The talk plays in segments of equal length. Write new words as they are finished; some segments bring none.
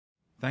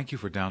Thank you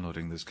for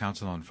downloading this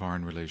Council on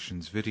Foreign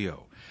Relations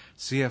video.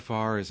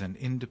 CFR is an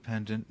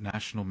independent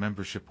national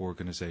membership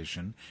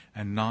organization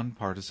and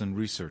nonpartisan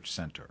research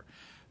center.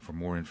 For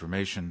more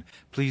information,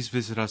 please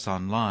visit us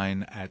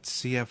online at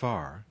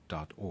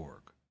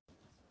cfr.org.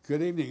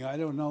 Good evening. I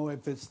don't know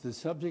if it's the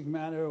subject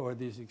matter or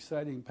these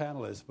exciting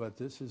panelists, but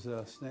this is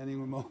a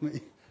standing room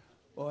only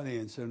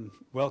audience, and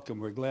welcome.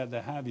 We're glad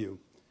to have you.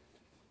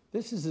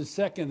 This is the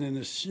second in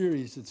a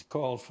series that's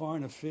called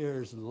Foreign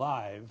Affairs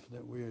Live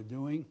that we are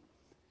doing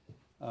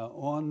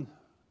on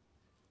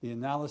the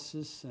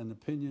analysis and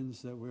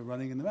opinions that we're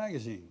running in the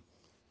magazine.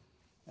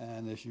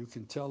 And as you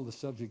can tell, the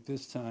subject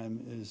this time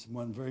is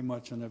one very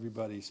much on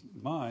everybody's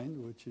mind,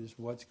 which is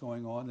what's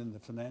going on in the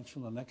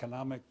financial and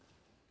economic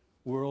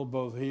world,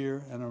 both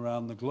here and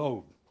around the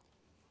globe.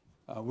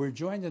 We're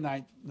joined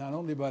tonight not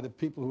only by the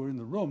people who are in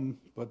the room,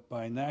 but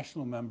by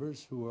national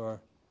members who are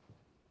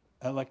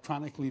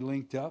electronically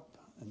linked up,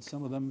 and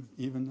some of them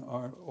even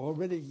are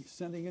already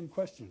sending in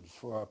questions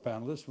for our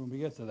panelists when we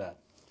get to that.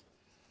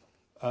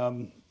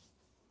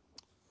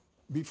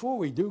 Before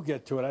we do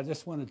get to it, I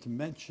just wanted to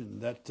mention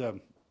that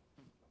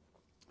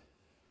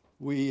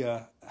we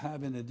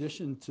have, in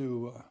addition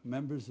to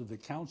members of the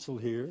council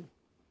here,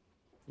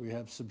 we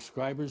have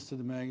subscribers to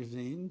the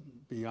magazine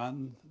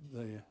beyond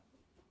the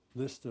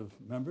list of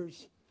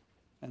members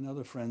and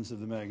other friends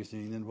of the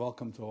magazine, and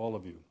welcome to all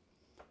of you.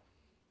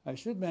 I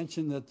should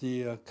mention that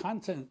the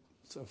content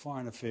of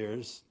Foreign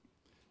Affairs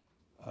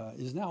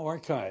is now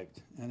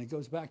archived, and it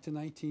goes back to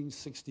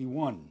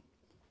 1961.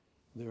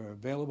 They're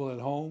available at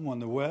home on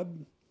the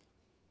web.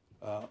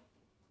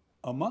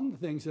 Among the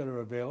things that are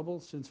available,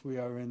 since we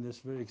are in this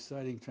very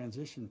exciting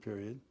transition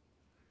period,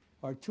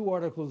 are two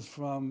articles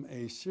from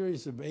a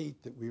series of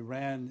 8 that we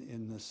ran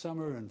in the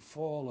summer and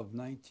fall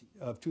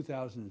of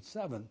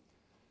 2007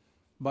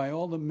 by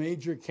all the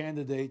major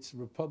candidates,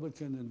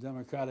 Republican and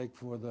Democratic,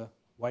 for the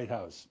White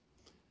House.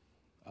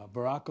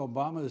 Barack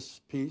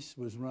Obama's piece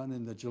was run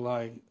in the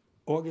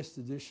July-August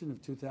edition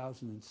of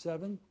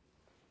 2007.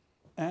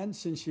 And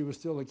since she was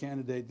still a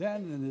candidate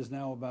then and is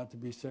now about to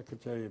be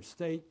Secretary of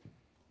State,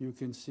 you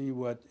can see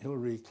what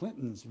Hillary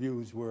Clinton's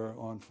views were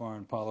on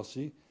foreign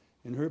policy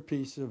in her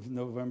piece of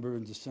November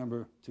and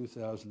December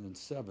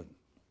 2007.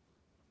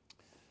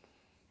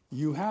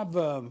 You have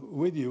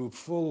with you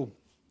full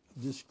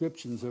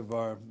descriptions of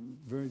our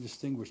very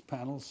distinguished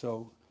panel,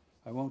 so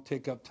I won't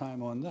take up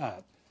time on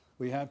that.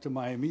 We have to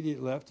my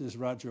immediate left is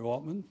Roger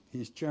Altman.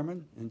 He's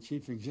Chairman and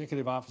Chief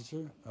Executive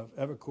Officer of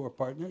Evercore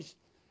Partners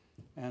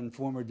and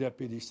former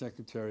Deputy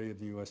Secretary of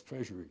the U.S.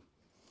 Treasury.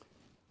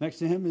 Next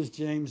to him is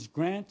James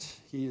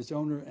Grant. He is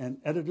owner and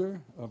editor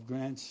of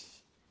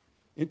Grant's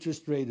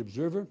Interest Rate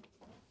Observer.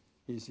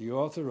 He's the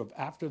author of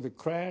After the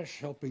Crash,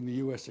 Helping the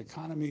U.S.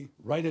 Economy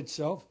Right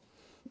Itself,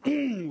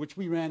 which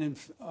we ran in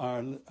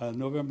our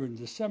November and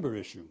December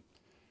issue.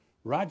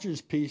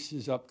 Roger's piece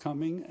is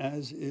upcoming,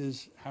 as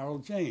is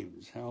Harold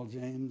James. Harold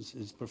James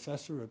is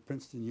professor at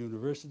Princeton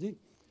University.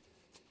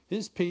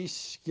 His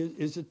piece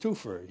is a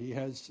twofer.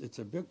 It's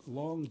a big,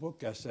 long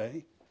book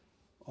essay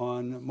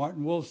on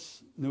Martin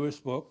Wolf's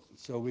newest book,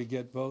 so we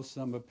get both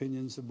some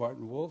opinions of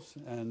Martin Wolf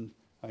and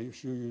I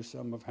assure you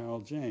some of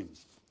Harold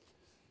James.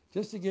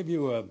 Just to give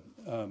you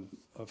a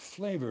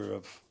flavor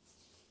of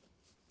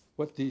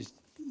what these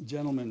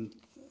gentlemen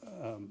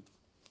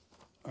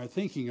are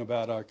thinking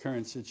about our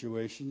current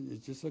situation,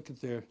 is just look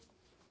at their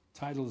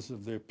titles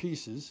of their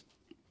pieces,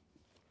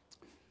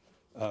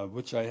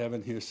 which I have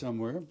in here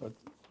somewhere, but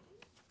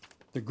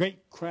The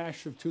Great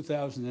Crash of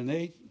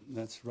 2008,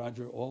 that's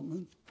Roger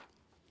Altman.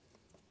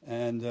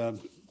 And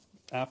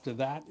after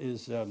that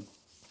is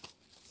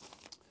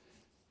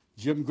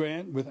Jim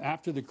Grant with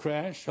After the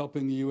Crash,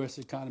 Helping the U.S.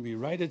 Economy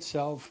Right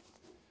Itself.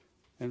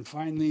 And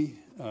finally,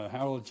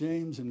 Harold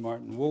James and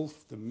Martin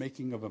Wolf, The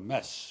Making of a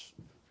Mess.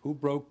 Who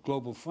broke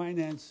global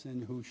finance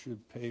and who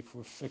should pay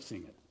for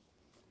fixing it?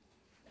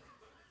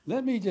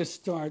 Let me just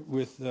start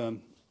with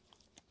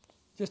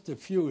just a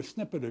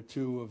snippet or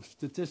two of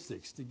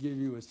statistics to give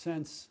you a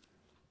sense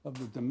of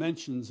the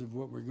dimensions of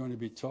what we're going to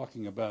be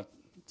talking about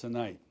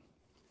tonight.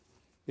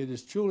 It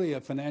is truly a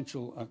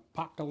financial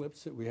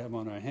apocalypse that we have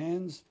on our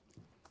hands.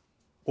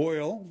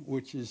 Oil,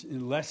 which is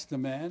in less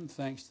demand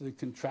thanks to the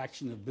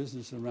contraction of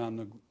business around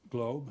the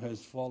globe,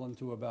 has fallen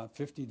to about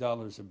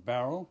 $50 a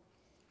barrel.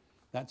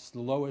 That's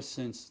the lowest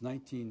since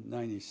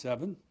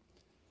 1997.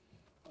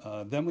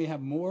 Then we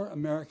have more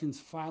Americans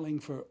filing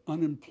for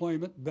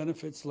unemployment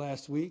benefits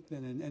last week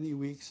than in any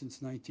week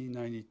since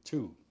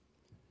 1992.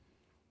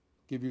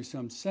 Give you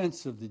some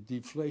sense of the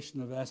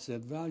deflation of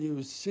asset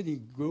values.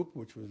 Citigroup,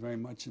 which was very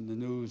much in the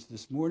news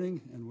this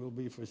morning and will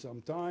be for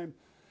some time,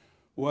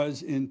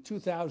 was in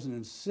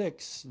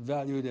 2006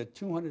 valued at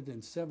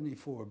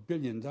 $274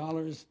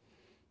 billion.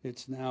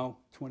 It's now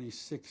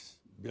 $26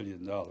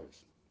 billion.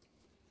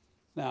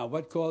 Now,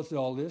 what caused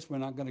all this? We're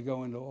not going to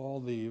go into all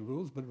the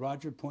rules, but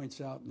Roger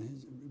points out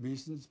in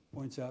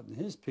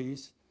his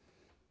piece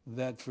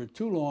that for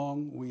too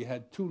long we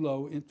had too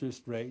low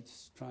interest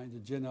rates, trying to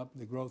gin up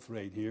the growth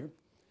rate here.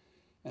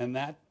 And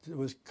that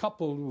was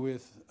coupled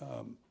with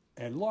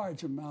a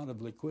large amount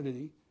of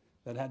liquidity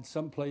that had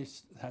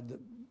someplace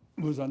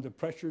was under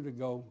pressure to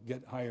go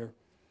get higher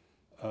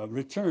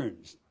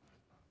returns.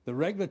 The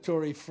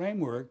regulatory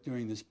framework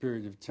during this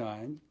period of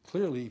time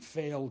clearly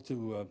failed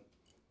to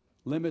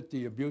limit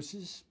the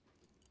abuses.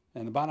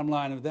 And the bottom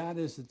line of that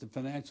is that the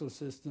financial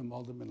system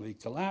ultimately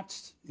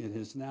collapsed. It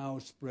has now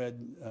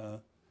spread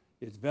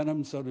its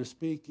venom, so to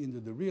speak, into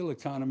the real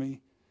economy,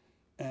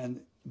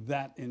 and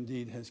that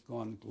indeed has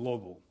gone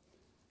global.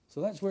 So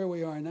that's where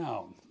we are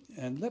now.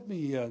 And let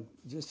me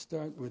just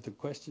start with a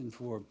question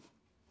for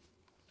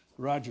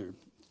Roger.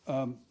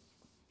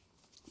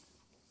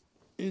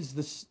 Is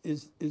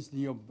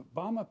the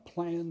Obama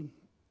plan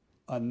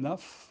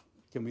enough?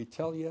 Can we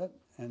tell yet?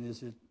 And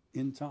is it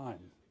in time?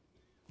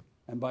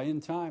 And by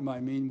in time, I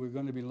mean we're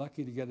going to be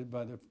lucky to get it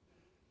by the,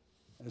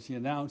 as he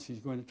announced, he's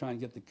going to try and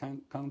get the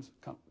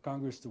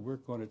Congress to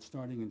work on it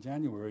starting in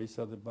January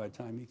so that by the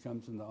time he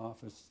comes into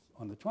office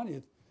on the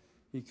 20th,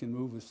 he can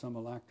move with some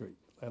alacrity.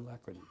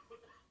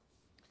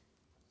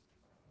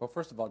 Well,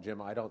 first of all,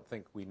 Jim, I don't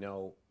think we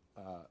know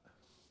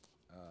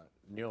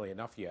nearly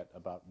enough yet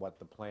about what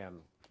the plan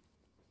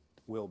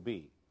will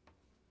be.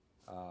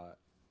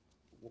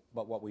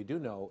 But what we do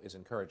know is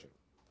encouraging,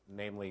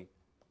 namely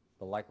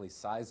the likely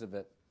size of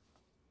it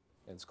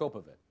and scope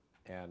of it.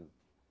 And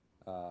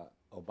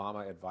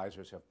Obama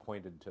advisors have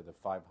pointed to the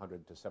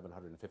 500 to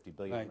 750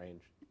 billion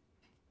range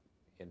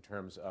in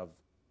terms of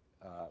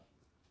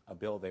a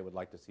bill they would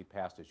like to see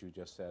passed, as you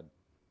just said,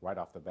 right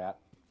off the bat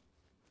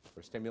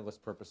for stimulus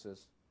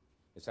purposes.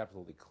 It's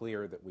absolutely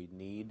clear that we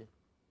need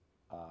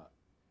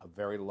a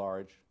very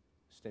large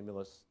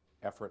stimulus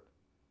effort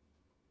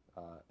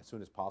as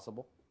soon as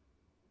possible,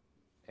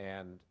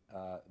 and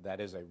that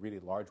is a really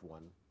large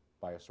one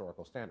by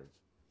historical standards.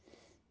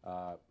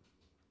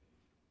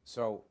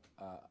 So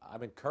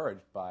I'm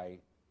encouraged by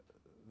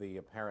the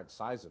apparent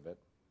size of it,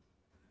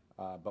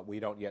 but we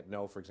don't yet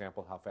know, for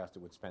example, how fast it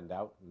would spend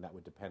out, and that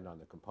would depend on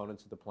the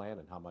components of the plan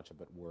and how much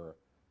of it were,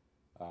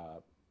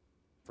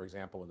 for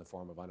example, in the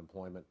form of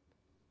unemployment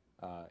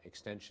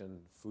extension,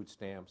 food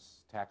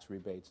stamps, tax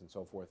rebates, and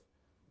so forth,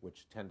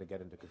 which tend to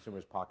get into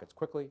consumers' pockets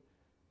quickly,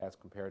 as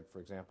compared, for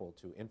example,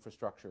 to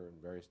infrastructure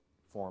and various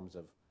forms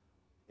of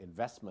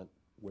investment,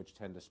 which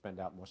tend to spend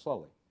out more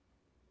slowly.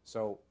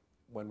 So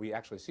when we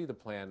actually see the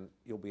plan,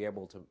 you'll be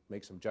able to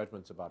make some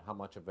judgments about how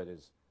much of it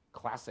is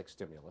classic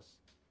stimulus,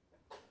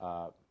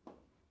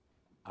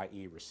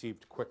 i.e.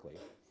 received quickly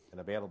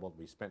and available to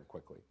be spent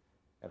quickly,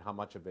 and how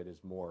much of it is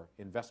more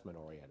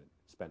investment-oriented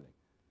spending.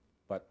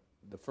 But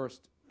the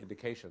first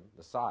indication,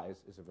 the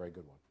size, is a very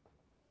good one.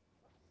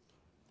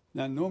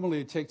 Now, normally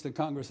it takes the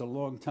Congress a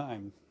long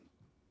time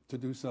to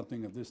do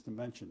something of this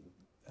dimension.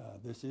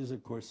 This is,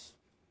 of course,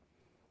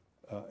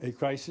 a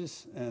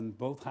crisis, and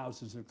both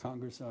houses of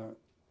Congress are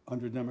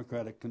under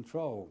Democratic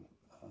control.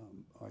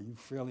 Are you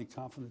fairly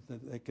confident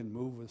that they can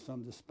move with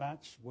some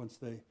dispatch once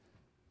they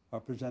are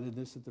presented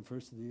this at the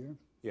first of the year?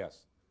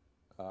 Yes.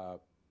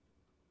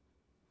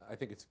 I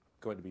think it's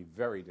going to be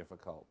very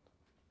difficult,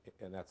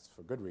 and that's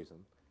for good reason,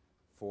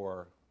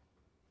 for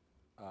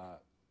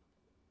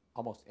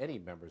almost any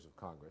members of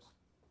Congress,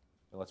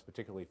 and let's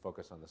particularly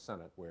focus on the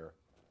Senate, where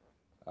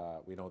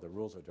we know the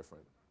rules are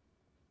different,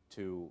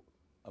 to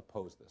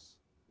oppose this.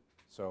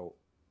 So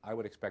I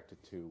would expect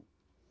it to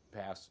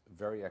pass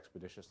very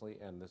expeditiously,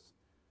 and this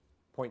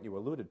point you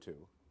alluded to,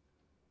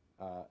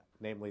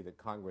 namely that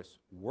Congress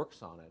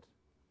works on it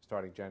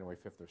starting January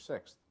 5th or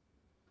 6th,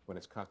 when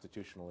it's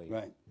constitutionally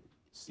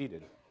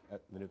seated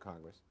at the new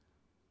Congress,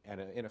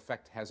 and in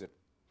effect has it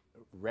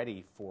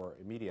ready for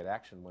immediate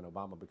action when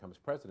Obama becomes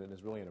president,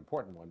 is really an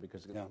important one,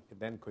 because it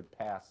then could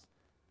pass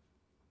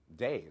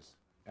days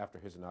after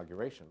his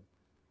inauguration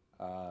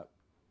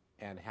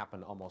and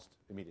happen almost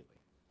immediately.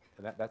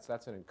 And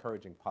that's an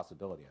encouraging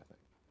possibility, I think.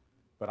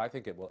 But I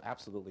think it will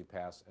absolutely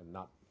pass, and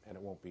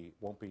it won't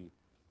be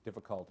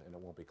difficult, and it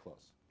won't be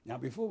close. Now,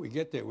 before we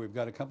get there, we've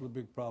got a couple of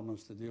big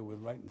problems to deal with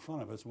right in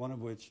front of us, one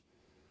of which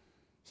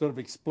sort of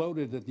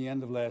exploded at the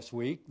end of last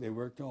week. They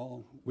worked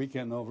all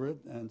weekend over it,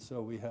 and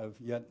so we have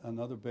yet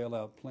another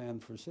bailout plan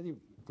for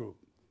Citigroup,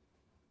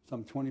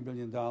 some $20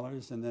 billion,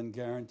 and then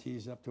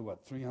guarantees up to,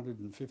 what,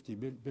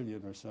 $350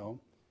 billion or so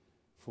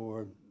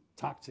for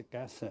toxic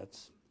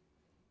assets.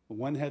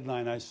 One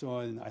headline I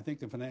saw in, I think,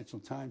 the Financial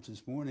Times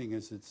this morning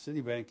is that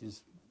Citibank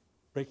is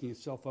breaking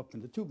itself up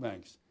into two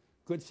banks,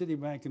 good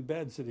Citibank and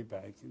bad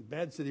Citibank. And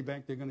bad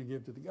Citibank they're going to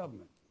give to the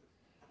government.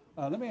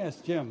 Let me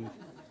ask Jim,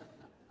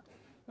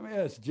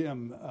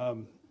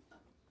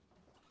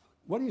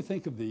 what do you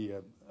think of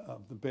the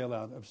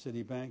bailout of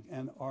Citibank,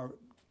 and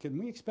can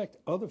we expect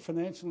other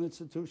financial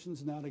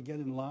institutions now to get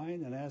in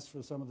line and ask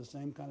for some of the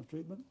same kind of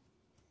treatment?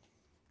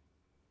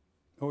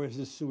 Or is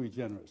this sui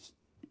generis?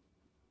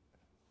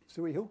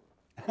 Sui who?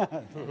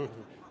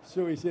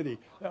 Sui Citi.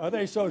 Are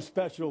they so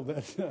special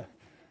that...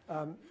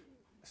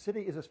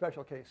 Citi is a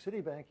special case.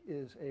 Citibank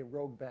is a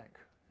rogue bank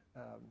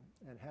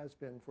and has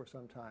been for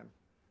some time.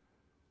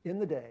 In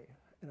the day,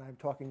 and I'm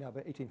talking now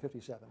about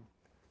 1857,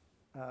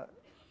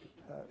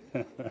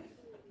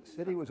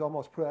 Citi was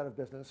almost put out of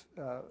business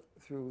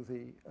through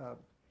the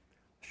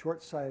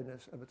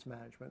short-sightedness of its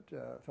management.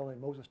 A fellow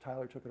named Moses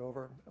Tyler took it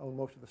over, owned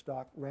most of the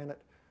stock, ran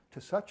it to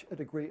such a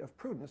degree of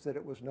prudence that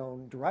it was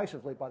known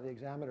derisively by the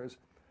examiners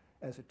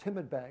as a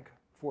timid bank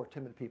for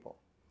timid people.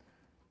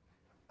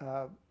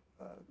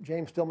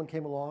 James Stillman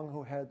came along,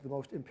 who had the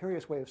most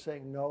imperious way of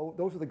saying no.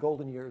 Those are the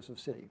golden years of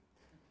Citi.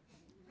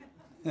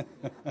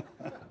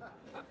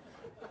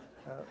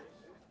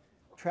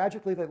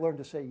 Tragically, they learned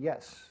to say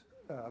yes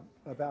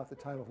about the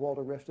time of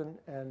Walter Rifton,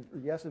 and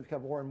yes has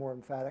become more and more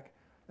emphatic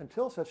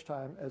until such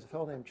time as a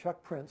fellow named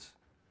Chuck Prince,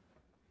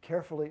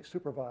 carefully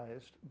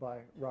supervised by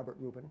Robert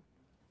Rubin,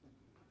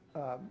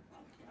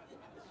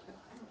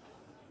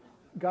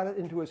 got it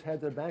into his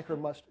head that a banker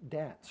must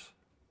dance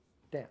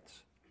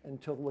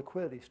until the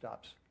liquidity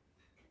stops.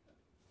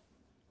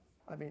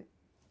 I mean,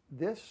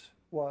 this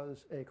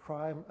was a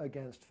crime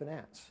against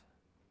finance.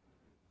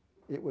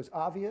 It was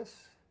obvious.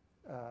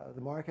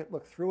 The market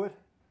looked through it.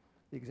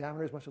 The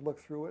examiners must have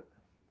looked through it.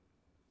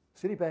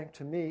 Citibank,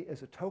 to me,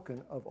 is a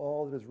token of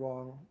all that is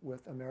wrong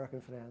with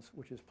American finance,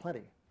 which is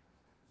plenty.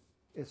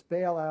 Its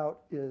bailout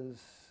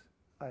is,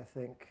 I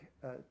think,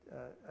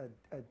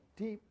 a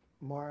deep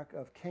mark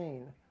of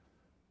Cain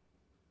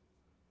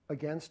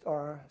against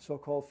our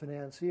so-called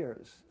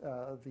financiers.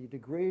 The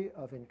degree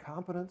of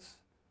incompetence,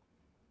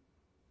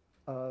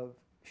 of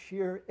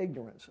sheer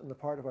ignorance on the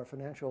part of our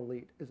financial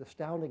elite is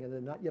astounding, and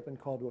they've not yet been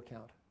called to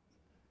account.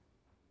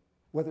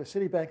 Whether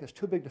Citibank is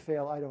too big to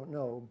fail, I don't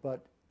know,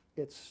 but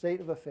its state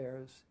of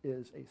affairs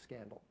is a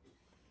scandal.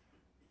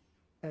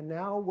 And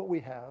now what we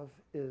have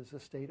is a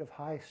state of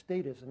high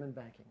statism in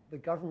banking. The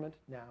government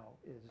now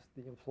is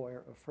the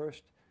employer of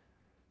first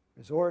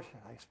resort.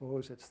 I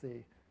suppose it's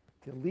the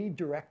lead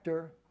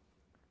director.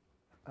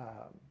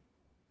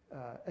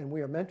 And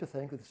we are meant to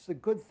think that this is a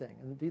good thing,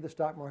 and indeed the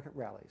stock market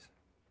rallies.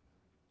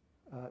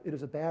 It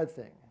is a bad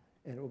thing,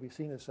 and it will be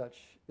seen as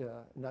such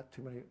not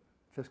too many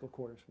fiscal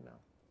quarters from now.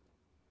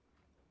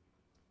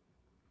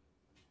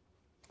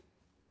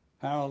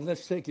 Harold,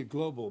 let's take it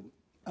global.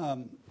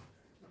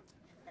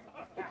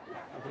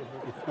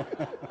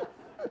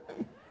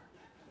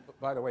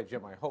 By the way,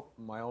 Jim, I hope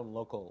my own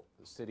local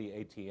city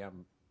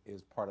ATM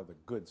is part of the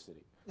good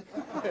city.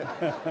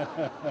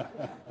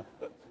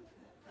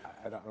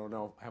 I don't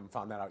know. I haven't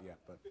found that out yet,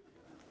 but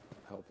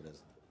I hope it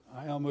is.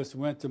 I almost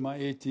went to my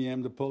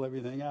ATM to pull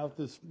everything out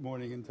this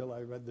morning until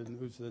I read the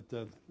news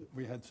that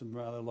we had some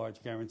rather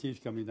large guarantees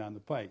coming down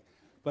the pike.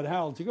 But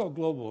Harold, to go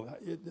global,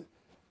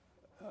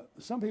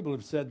 some people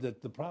have said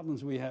that the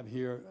problems we have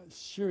here,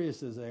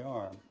 serious as they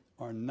are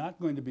not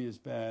going to be as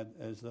bad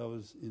as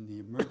those in the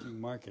emerging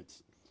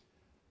markets.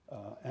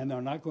 And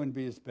are not going to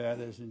be as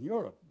bad as in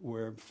Europe,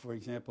 where, for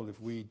example,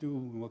 if we do,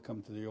 and we'll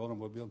come to the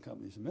automobile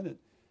companies in a minute,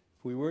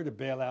 if we were to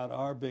bail out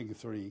our big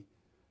three,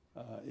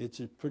 it's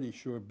a pretty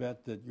sure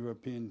bet that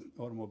European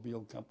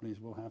automobile companies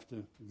will have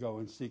to go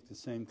and seek the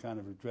same kind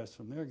of redress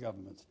from their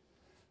governments.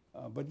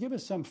 But give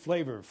us some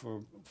flavor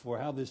for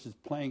how this is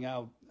playing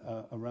out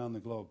around the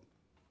globe.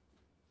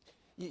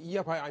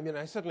 Yeah, I mean,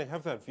 I certainly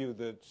have that view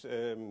that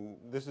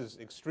this is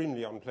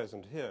extremely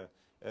unpleasant here,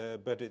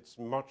 but it's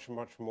much,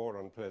 much more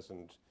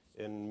unpleasant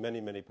in many,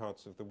 many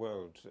parts of the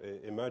world,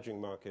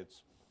 emerging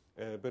markets,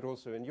 but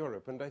also in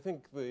Europe. And I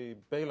think the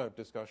bailout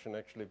discussion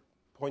actually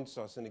points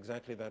us in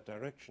exactly that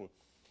direction,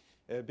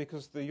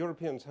 because the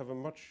Europeans have a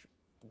much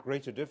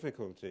greater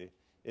difficulty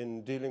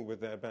in dealing with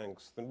their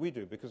banks than we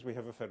do, because we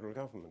have a federal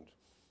government.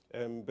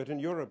 But in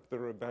Europe,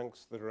 there are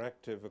banks that are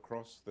active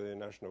across the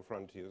national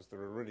frontiers.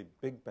 There are really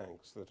big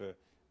banks that are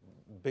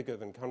bigger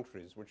than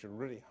countries, which are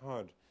really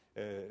hard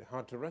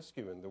to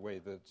rescue in the way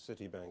that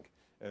Citibank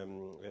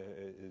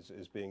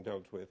is being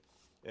dealt with.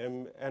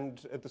 And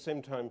at the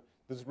same time,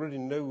 there's really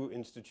no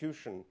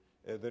institution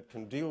that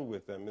can deal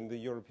with them in the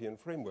European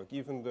framework,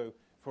 even though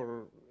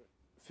for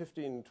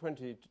 15,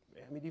 20,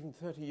 I mean even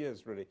 30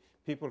 years really,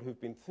 people who've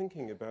been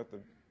thinking about the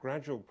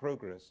gradual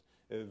progress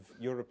of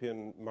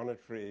European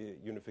monetary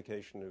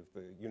unification, of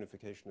the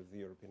unification of the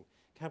European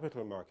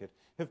capital market,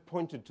 have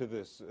pointed to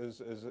this as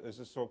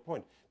a sore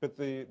point. But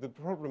the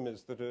problem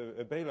is that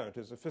a bailout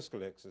is a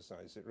fiscal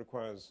exercise. It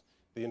requires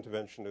the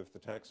intervention of the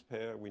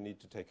taxpayer. We need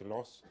to take a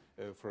loss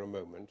for a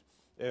moment.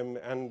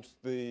 And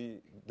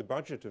the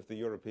budget of the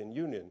European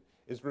Union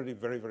is really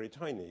very, very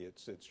tiny.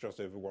 It's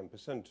just over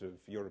 1% of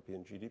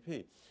European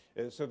GDP.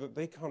 So that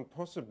they can't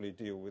possibly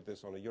deal with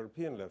this on a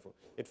European level.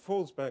 It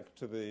falls back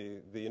to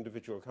the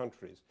individual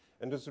countries.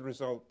 And as a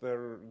result,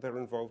 they're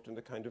involved in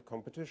a kind of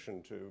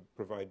competition to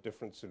provide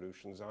different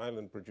solutions.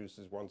 Ireland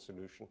produces one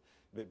solution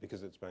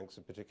because its banks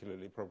are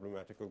particularly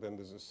problematical. Then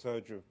there's a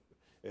surge of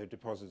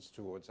deposits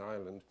towards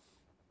Ireland.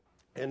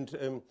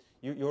 And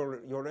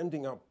you're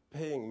ending up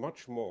paying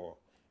much more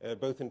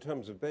both in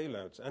terms of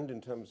bailouts and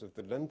in terms of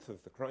the length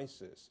of the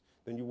crisis,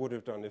 than you would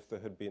have done if there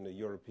had been a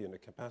European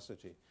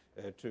capacity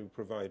to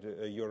provide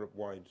a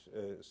Europe-wide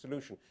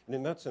solution. And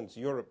in that sense,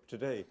 Europe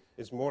today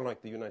is more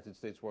like the United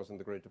States was in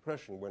the Great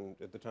Depression, when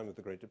at the time of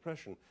the Great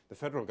Depression, the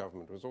federal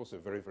government was also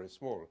very, very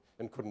small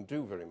and couldn't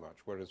do very much,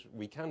 whereas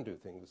we can do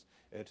things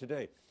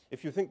today.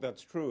 If you think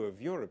that's true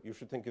of Europe, you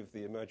should think of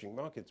the emerging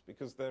markets,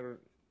 because they're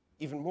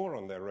even more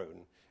on their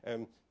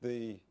own.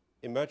 The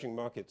emerging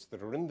markets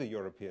that are in the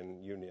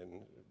European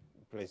Union,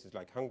 places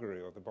like Hungary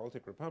or the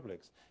Baltic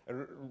republics,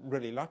 are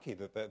really lucky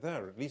that they're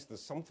there. At least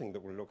there's something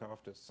that will look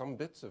after some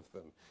bits of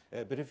them.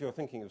 But if you're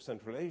thinking of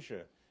Central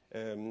Asia,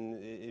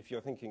 if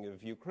you're thinking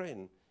of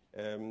Ukraine,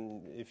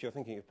 if you're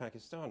thinking of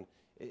Pakistan,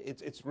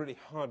 it's really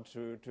hard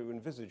to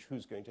envisage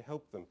who's going to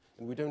help them.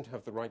 And we don't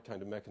have the right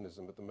kind of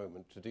mechanism at the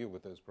moment to deal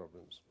with those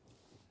problems.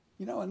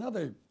 You know,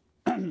 another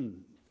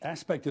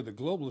aspect of the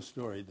global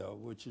story, though,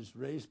 which is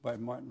raised by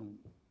Martin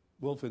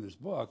Wolf in his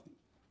book,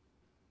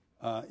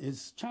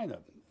 is China.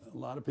 A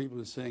lot of people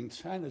are saying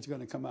China's going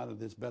to come out of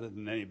this better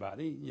than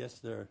anybody. Yes,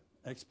 their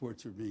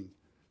exports are being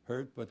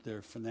hurt, but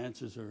their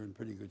finances are in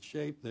pretty good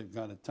shape. They've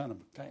got a ton of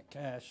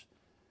cash,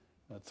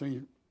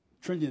 $3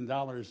 trillion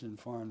in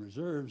foreign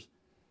reserves,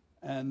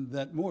 and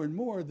that more and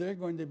more they're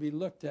going to be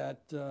looked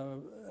at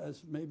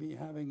as maybe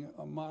having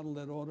a model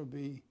that ought to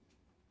be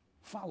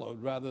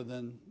followed rather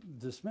than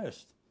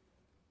dismissed.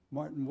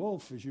 Martin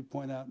Wolf, as you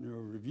point out in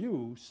your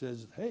review,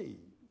 says, hey,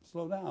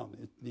 slow down.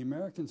 The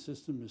American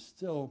system is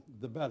still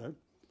the better.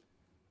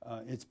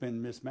 It's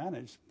been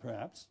mismanaged,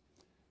 perhaps,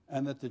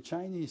 and that the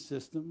Chinese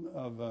system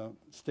of a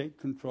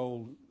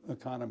state-controlled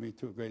economy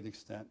to a great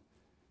extent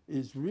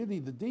is really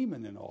the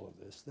demon in all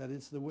of this, that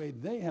it's the way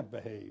they have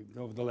behaved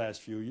over the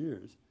last few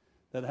years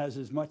that has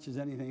as much as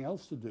anything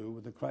else to do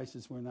with the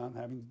crisis we're now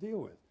having to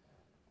deal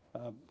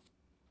with.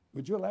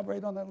 Would you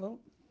elaborate on that a little?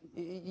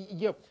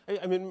 Yeah,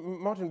 I mean,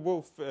 Martin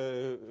Wolf,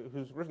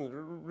 who's written a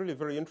really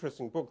very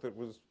interesting book that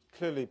was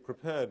clearly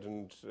prepared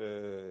and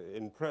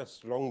in press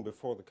long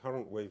before the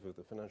current wave of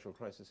the financial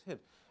crisis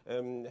hit,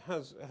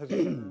 has a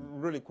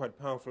really quite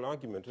powerful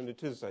argument, and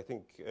it is, I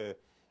think,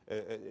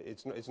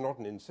 it's not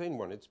an insane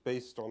one. It's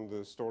based on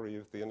the story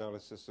of the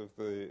analysis of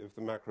the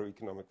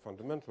macroeconomic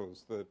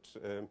fundamentals,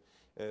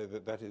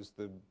 that is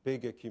the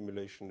big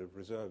accumulation of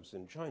reserves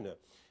in China,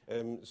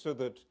 so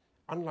that,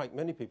 unlike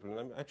many people, and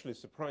I'm actually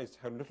surprised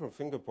how little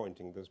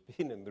finger-pointing there's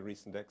been in the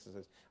recent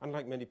exercise,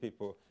 unlike many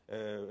people,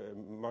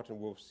 Martin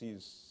Wolf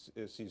sees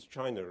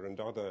China and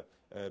other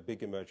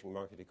big emerging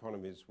market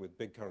economies with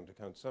big current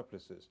account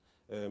surpluses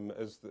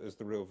as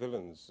the real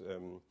villains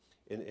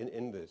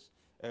in this.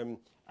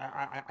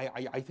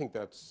 I think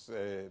that's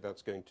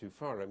going too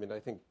far. I mean, I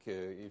think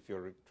if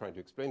you're trying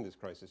to explain this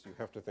crisis, you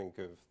have to think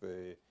of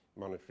the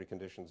monetary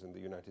conditions in the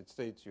United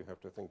States. You have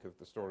to think of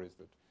the stories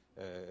that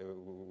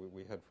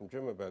we had from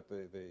Jim about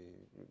the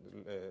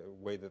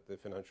way that the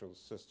financial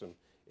system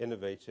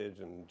innovated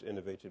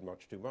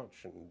much too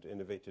much and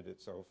innovated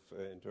itself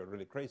into a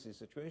really crazy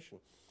situation.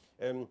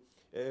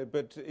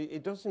 But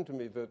it does seem to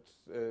me that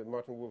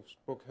Martin Wolf's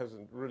book has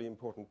a really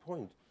important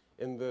point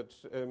in that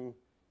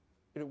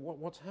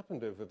what's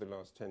happened over the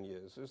last 10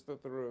 years is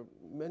that there are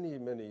many,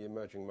 many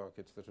emerging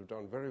markets that have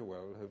done very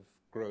well, have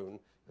grown,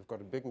 have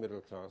got a big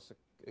middle class,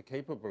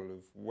 capable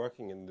of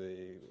working in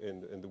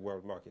the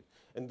world market,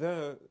 and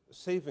they're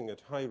saving at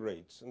high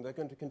rates, and they're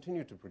going to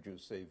continue to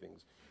produce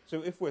savings.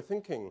 So if we're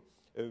thinking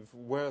of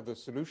where the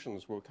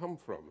solutions will come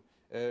from,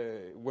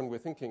 when we're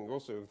thinking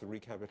also of the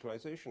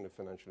recapitalization of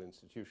financial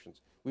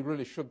institutions, we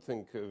really should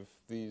think of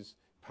these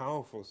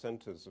powerful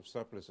centers of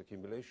surplus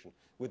accumulation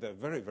with their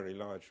very, very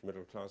large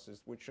middle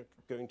classes, which are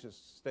going to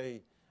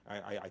stay,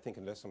 I think,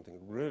 unless something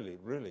really,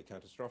 really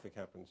catastrophic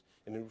happens,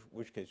 in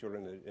which case you're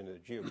in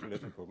a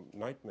geopolitical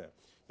nightmare.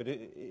 But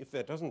if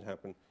that doesn't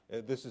happen,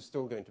 this is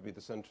still going to be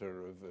the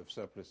center of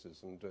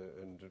surpluses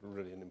and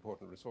really an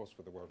important resource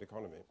for the world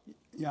economy.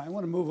 Yeah, I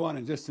want to move on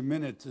in just a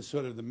minute to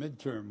sort of the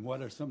midterm.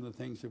 What are some of the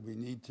things that we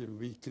need to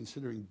be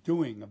considering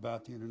doing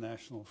about the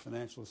international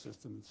financial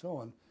system and so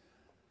on?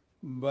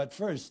 But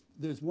first,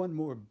 there's one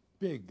more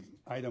big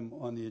item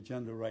on the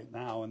agenda right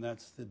now, and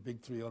that's the big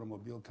three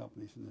automobile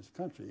companies in this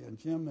country. And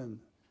Jim and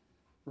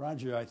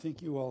Roger, I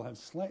think you all have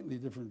slightly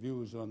different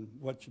views on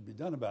what should be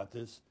done about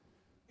this.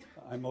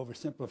 I'm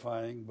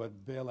oversimplifying, but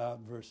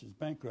bailout versus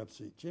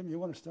bankruptcy. Jim, you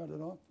want to start it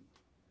off?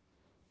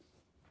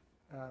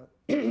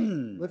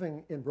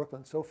 Living in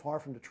Brooklyn, so far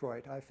from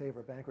Detroit, I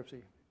favor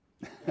bankruptcy.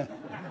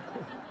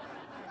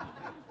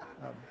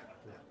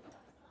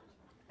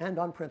 And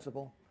on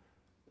principle.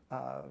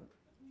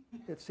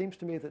 It seems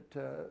to me that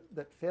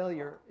that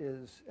failure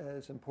is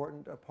as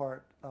important a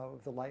part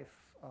of the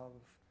life of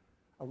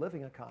a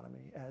living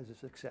economy as a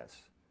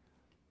success.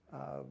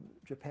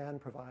 Japan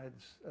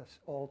provides an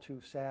all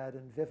too sad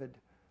and vivid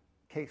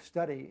case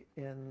study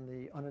in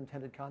the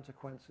unintended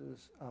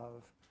consequences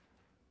of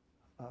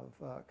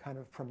kind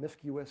of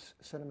promiscuous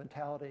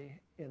sentimentality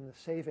in the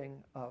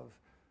saving of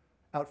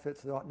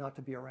outfits that ought not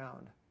to be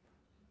around.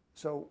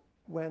 So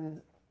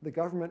when the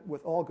government,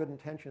 with all good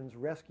intentions,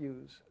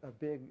 rescues a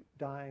big,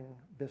 dying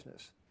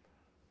business,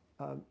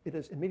 it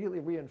is immediately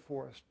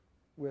reinforced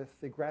with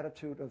the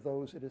gratitude of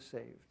those it has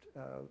saved.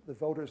 The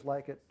voters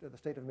like it. The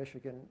state of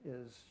Michigan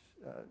is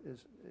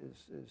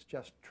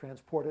just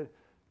transported,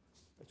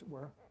 as it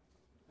were.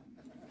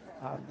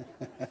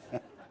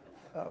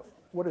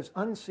 What is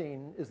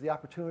unseen is the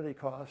opportunity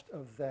cost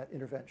of that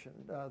intervention.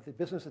 The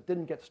business that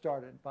didn't get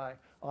started by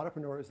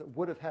entrepreneurs that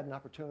would have had an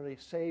opportunity,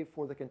 save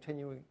for the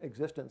continuing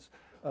existence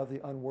of the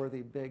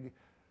unworthy big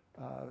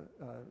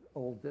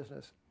old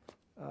business.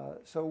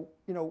 So,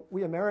 you know,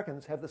 we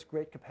Americans have this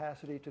great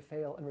capacity to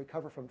fail and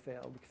recover from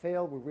fail. We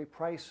fail, we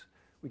reprice,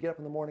 we get up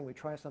in the morning, we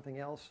try something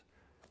else.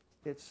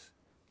 It's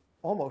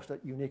almost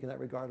unique in that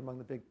regard among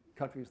the big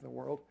countries in the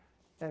world.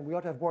 And we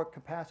ought to have more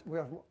capacity, we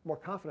have more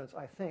confidence,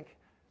 I think,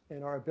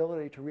 in our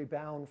ability to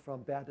rebound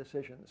from bad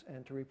decisions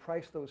and to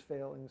reprice those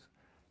failings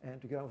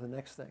and to get on with the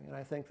next thing. And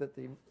I think that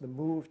the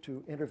move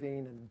to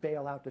intervene and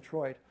bail out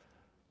Detroit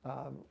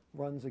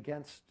runs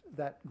against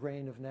that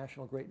grain of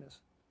national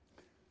greatness.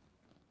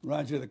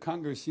 Roger, the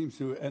Congress seems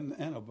to, and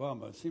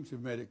Obama, seems to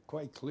have made it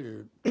quite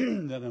clear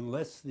that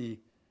unless the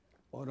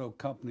auto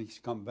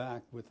companies come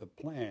back with a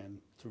plan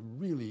to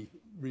really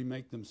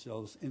remake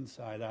themselves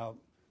inside out,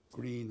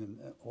 green and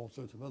all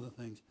sorts of other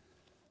things,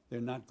 they're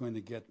not going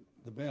to get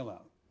the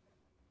bailout.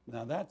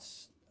 Now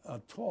that's a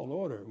tall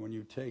order when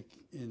you take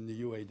in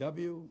the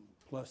UAW,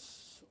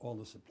 plus all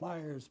the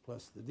suppliers,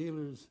 plus the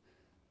dealers.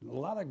 A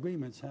lot of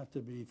agreements have to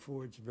be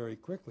forged very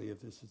quickly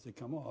if this is to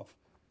come off.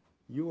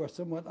 You are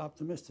somewhat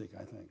optimistic,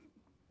 I think.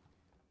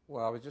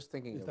 Well, I was just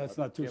thinking If that's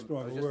not too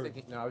strong a word.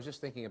 I was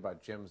just thinking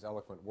about Jim's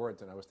eloquent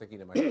words, and I was thinking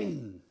to myself,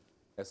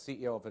 as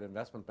CEO of an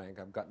investment bank,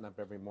 I've gotten up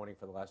every morning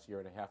for the last year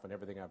and a half, and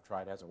everything I've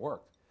tried hasn't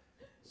worked.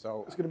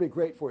 So it's going to be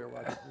great for you,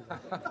 Roger.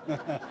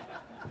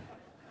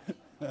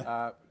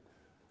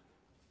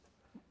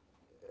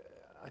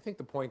 I think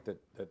the point that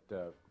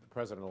the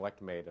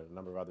President-elect made and a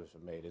number of others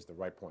have made is the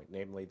right point,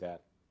 namely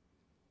that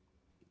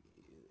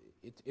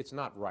it's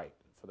not right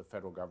for the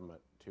federal government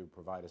to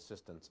provide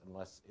assistance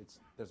unless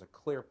there's a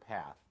clear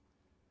path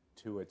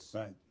to its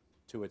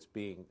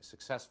being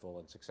successful,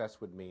 and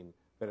success would mean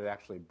that it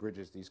actually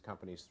bridges these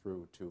companies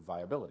through to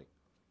viability.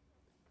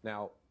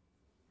 Now,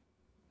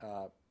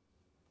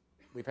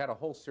 we've had a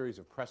whole series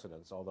of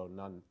precedents, although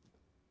none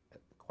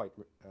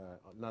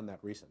that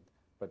recent,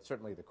 but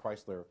certainly the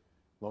Chrysler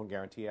Loan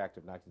Guarantee Act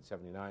of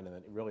 1979 and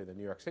then really the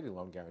New York City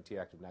Loan Guarantee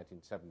Act of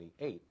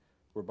 1978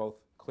 were both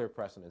clear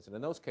precedents. And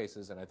in those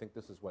cases, and I think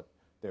this is what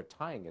they're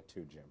tying it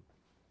to, Jim,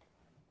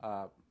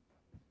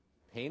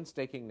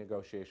 painstaking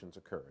negotiations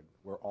occurred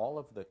where all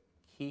of the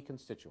key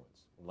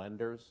constituents,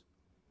 lenders,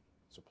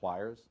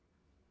 suppliers,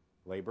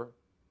 labor,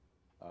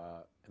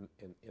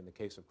 in the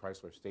case of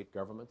Chrysler, state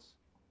governments,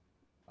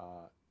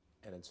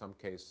 and in some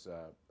case,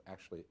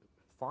 actually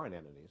foreign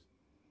entities,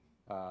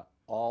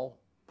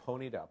 all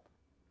ponied up,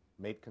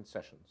 made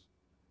concessions,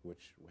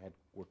 which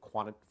were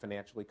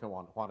financially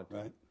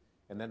quantitative. Right.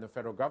 And then the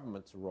federal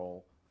government's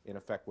role, in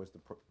effect, was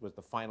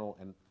the final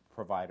and the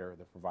provider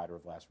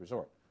of last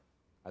resort.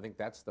 I think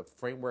that's the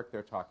framework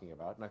they're talking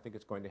about, and I think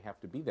it's going to have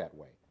to be that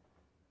way.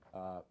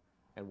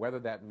 And whether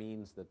that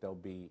means that there'll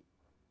be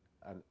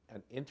an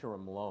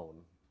interim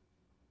loan,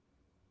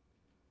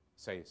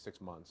 say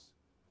 6 months,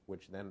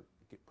 which then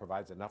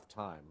provides enough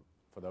time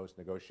for those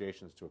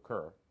negotiations to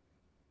occur.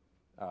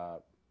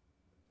 And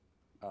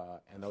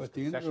those But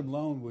the interim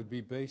loan would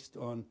be based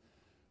on,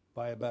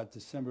 by about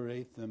December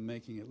 8th, them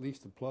making at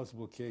least a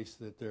plausible case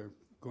that they're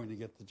going to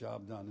get the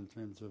job done in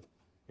terms of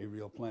a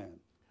real plan.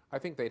 I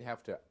think they'd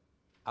have to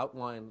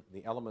outline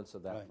the elements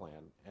of that Right.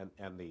 plan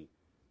and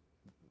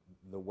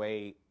the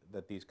way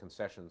that these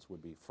concessions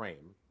would be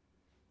framed,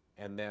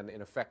 and then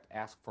in effect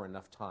ask for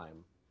enough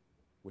time,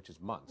 which is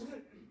months,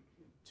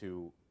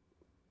 to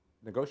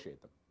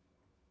negotiate them.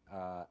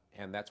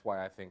 And that's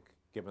why I think,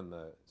 given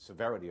the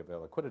severity of the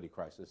liquidity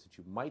crisis, that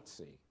you might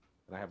see,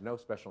 and I have no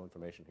special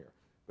information here,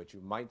 but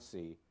you might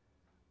see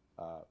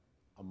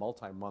a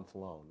multi-month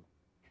loan,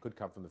 could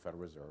come from the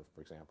Federal Reserve,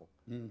 for example,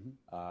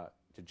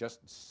 to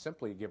just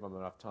simply give them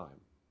enough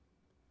time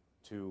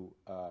to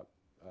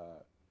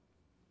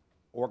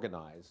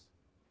organize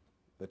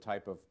the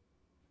type of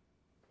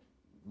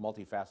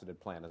multifaceted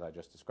plan, as I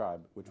just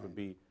described, which would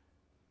be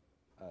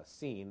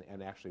seen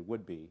and actually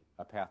would be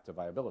a path to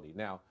viability.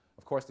 Now,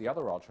 of course, the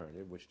other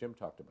alternative, which Jim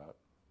talked about,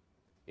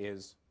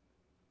 is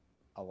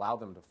allow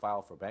them to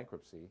file for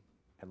bankruptcy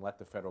and let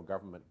the federal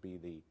government be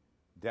the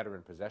debtor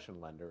in possession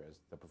lender, as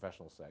the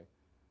professionals say,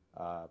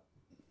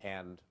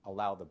 and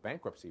allow the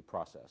bankruptcy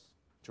process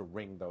to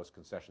wring those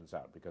concessions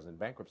out. Because in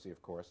bankruptcy,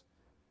 of course,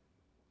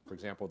 for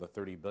example, the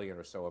 $30 billion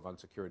or so of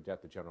unsecured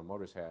debt that General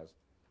Motors has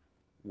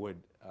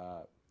would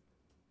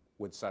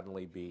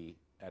suddenly be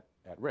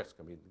at risk.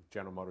 I mean,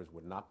 General Motors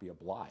would not be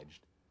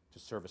obliged to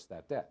service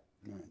that debt.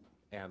 Right.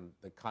 And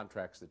the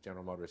contracts that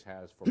General Motors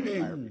has for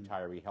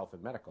retiree health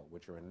and medical,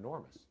 which are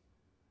enormous,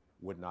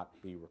 would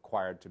not be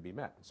required to be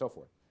met, and so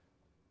forth.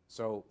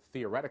 So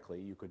theoretically,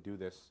 you could do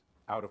this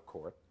out of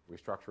court,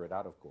 restructure it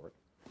out of court,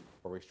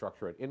 or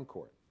restructure it in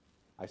court.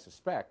 I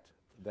suspect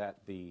that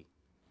the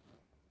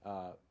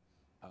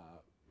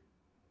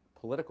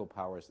political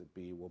powers that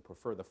be will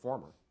prefer the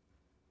former,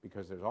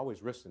 because there's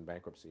always risks in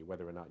bankruptcy,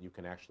 whether or not you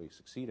can actually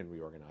succeed in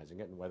reorganizing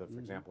it, and whether, for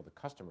example, the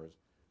customers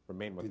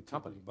remain with the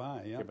company,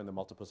 given the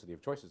multiplicity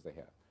of choices they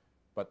have.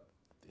 But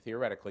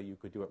theoretically, you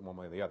could do it one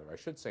way or the other. I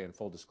should say, in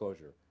full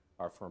disclosure,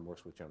 our firm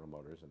works with General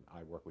Motors, and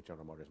I work with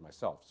General Motors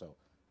myself, so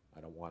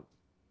I don't want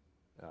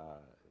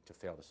to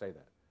fail to say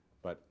that.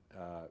 But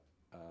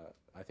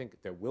I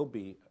think there will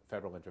be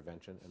federal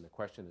intervention, and the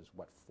question is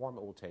what form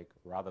it will take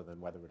rather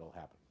than whether it'll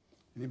happen.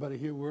 Anybody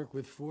here work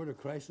with Ford or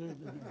Chrysler?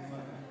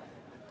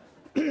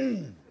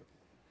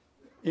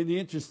 In the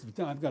interest of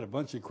time, I've got a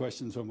bunch of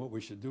questions on what we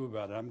should do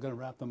about it. I'm going to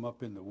wrap them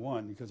up into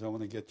one because I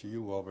want to get to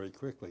you all very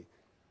quickly.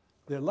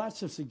 There are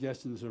lots of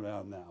suggestions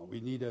around now.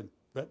 We need a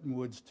Bretton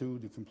Woods 2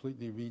 to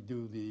completely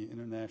redo the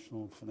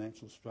international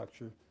financial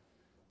structure,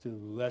 to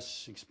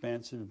less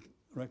expansive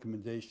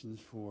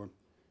recommendations for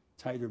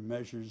tighter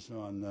measures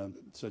on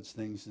such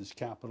things as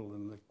capital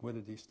and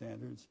liquidity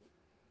standards.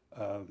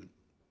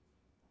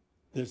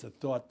 There's a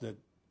thought that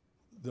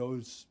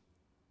those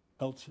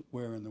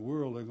elsewhere in the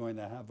world are going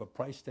to have a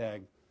price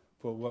tag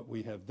for what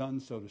we have done,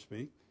 so to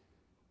speak,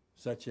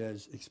 such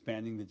as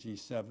expanding the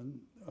G7,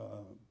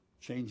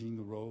 changing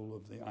the role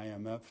of the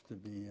IMF to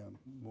be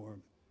more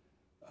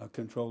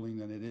controlling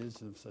than it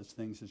is of such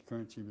things as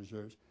currency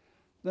reserves.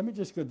 Let me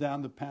just go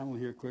down the panel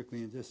here quickly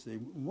and just say,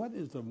 what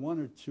is the one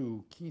or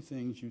two key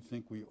things you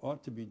think we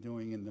ought to be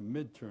doing in the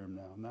midterm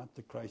now, not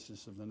the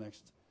crisis of the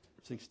next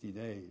 60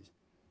 days,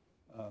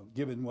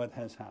 given what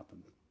has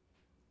happened?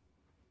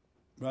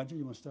 Roger,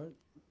 you want to start?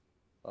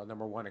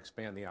 Number one,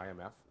 expand the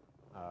IMF.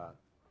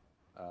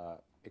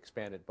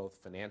 Expand it both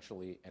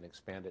financially and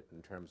expand it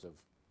in terms of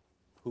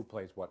who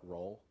plays what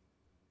role.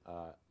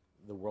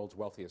 The world's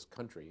wealthiest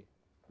country,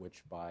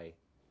 which by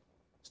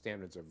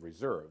standards of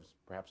reserves,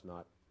 perhaps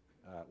not,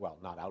 well,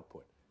 not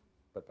output,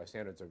 but by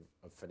standards of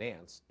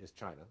finance, is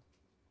China.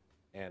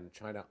 And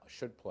China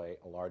should play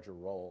a larger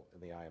role in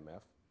the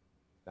IMF.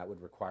 That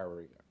would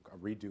require a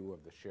redo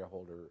of the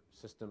shareholder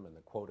system and the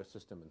quota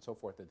system and so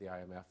forth at the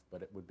IMF,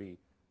 but it would be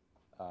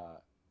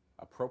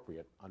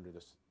appropriate under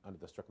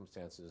the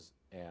circumstances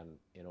and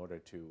in order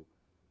to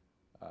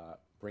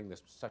bring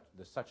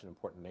such an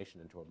important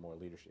nation into a more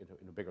leadership,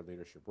 into a bigger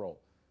leadership role.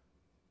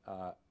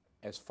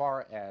 As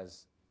far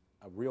as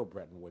a real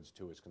Bretton Woods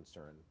 2 is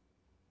concerned,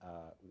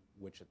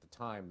 which at the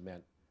time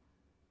meant,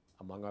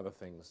 among other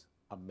things,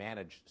 a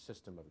managed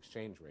system of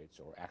exchange rates,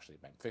 or actually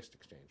fixed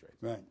exchange rates.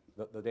 Right.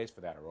 The days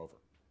for that are over.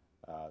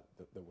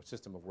 The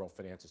system of world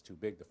finance is too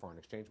big. The foreign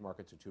exchange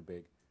markets are too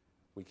big.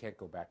 We can't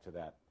go back to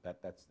that.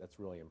 That's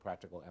really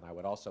impractical. And I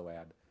would also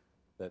add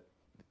that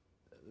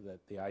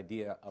the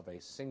idea of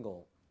a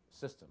single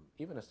system,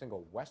 even a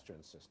single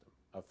Western system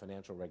of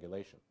financial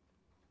regulation,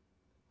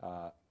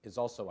 is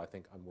also, I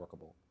think,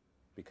 unworkable,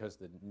 because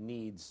the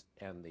needs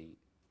and the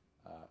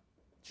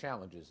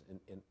challenges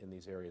in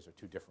these areas are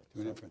too different.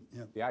 Too different,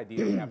 yeah. The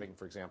idea of having,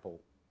 for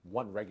example,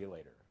 one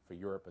regulator for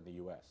Europe and the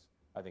U.S.,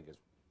 I think is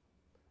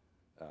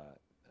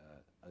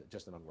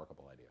just an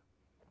unworkable idea.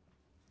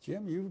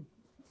 Jim, you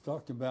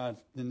talked about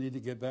the need to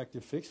get back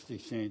to fixed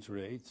exchange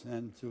rates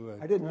and to...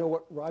 I didn't know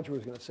what Roger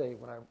was going to say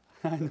when I...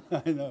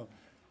 I know.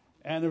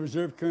 And a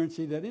reserve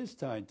currency that is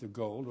tied to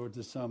gold or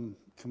to some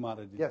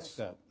commodity. Yes,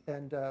 like that.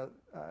 And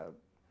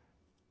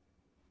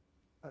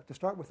to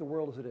start with the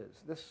world as it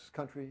is, this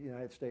country, the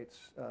United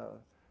States,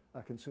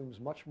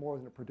 consumes much more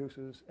than it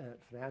produces, and it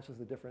finances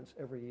the difference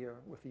every year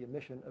with the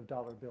emission of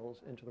dollar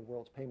bills into the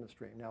world's payment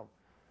stream. Now,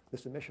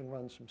 this emission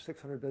runs from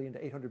 600 billion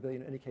to 800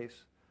 billion in any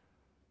case,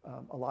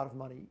 a lot of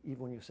money,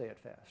 even when you say it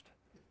fast.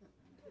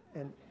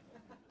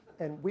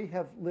 And we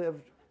have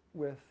lived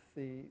with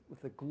the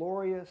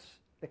glorious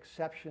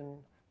exception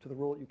to the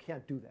rule that you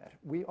can't do that.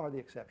 We are the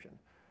exception.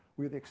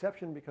 We're the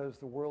exception because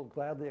the world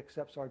gladly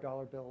accepts our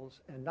dollar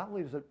bills, and not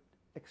only does it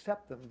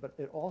accept them, but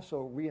it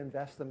also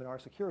reinvests them in our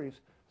securities,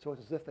 so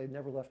it's as if they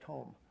never left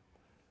home.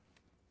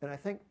 And I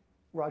think,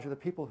 Roger, the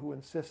people who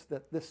insist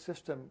that this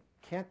system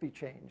can't be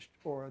changed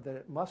or that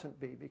it mustn't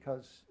be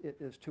because it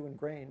is too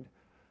ingrained,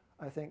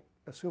 I think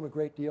assume a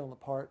great deal on the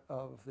part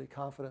of the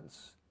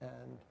confidence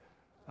and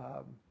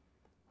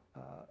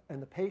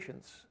the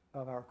patience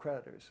of our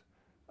creditors.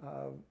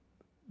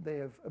 They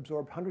have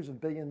absorbed hundreds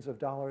of billions of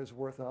dollars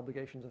worth of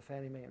obligations of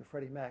Fannie Mae and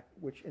Freddie Mac,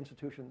 which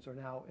institutions are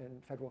now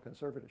in federal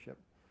conservatorship.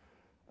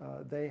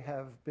 They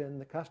have been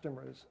the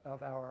customers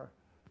of our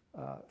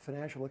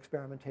financial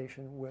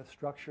experimentation with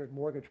structured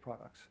mortgage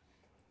products.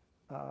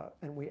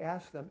 And we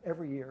ask them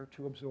every year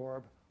to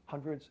absorb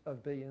hundreds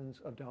of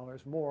billions of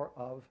dollars more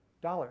of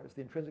dollars,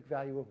 the intrinsic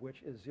value of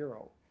which is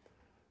zero.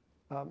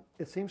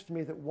 It seems to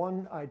me that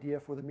one idea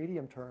for the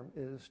medium term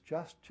is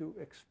just to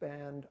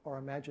expand our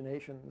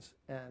imaginations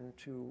and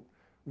to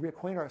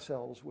reacquaint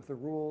ourselves with the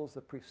rules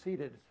that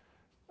preceded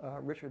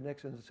Richard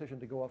Nixon's decision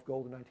to go off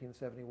gold in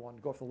 1971,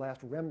 go off the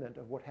last remnant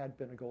of what had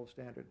been a gold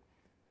standard.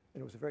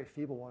 And it was a very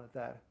feeble one at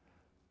that.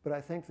 But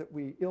I think that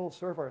we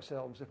ill-serve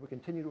ourselves if we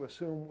continue to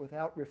assume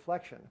without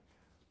reflection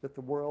that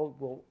the world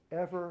will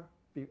ever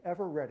be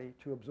ever ready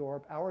to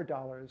absorb our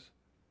dollars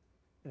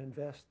and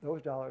invest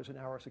those dollars in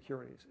our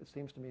securities. It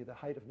seems to me the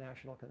height of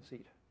national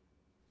conceit.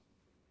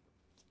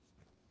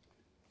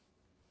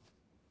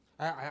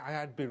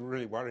 I'd be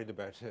really worried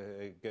about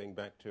going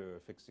back to a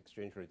fixed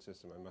exchange rate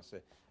system, I must say.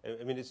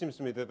 I mean, it seems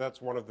to me that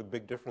that's one of the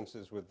big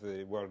differences with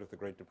the world of the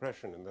Great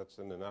Depression, and that's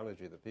an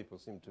analogy that people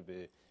seem to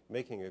be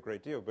making a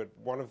great deal. But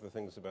one of the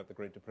things about the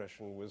Great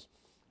Depression was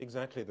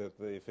exactly that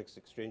the fixed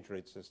exchange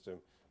rate system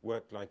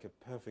worked like a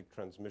perfect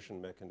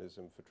transmission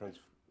mechanism for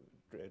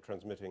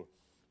transmitting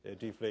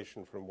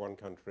deflation from one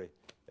country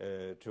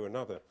to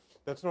another.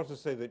 That's not to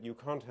say that you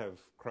can't have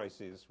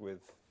crises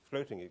with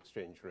floating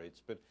exchange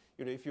rates, but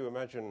if you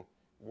imagine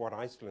what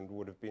Iceland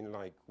would have been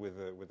like with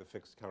a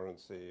fixed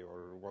currency,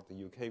 or what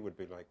the UK would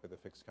be like with a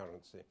fixed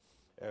currency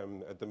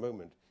at the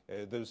moment,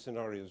 those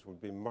scenarios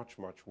would be much,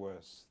 much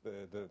worse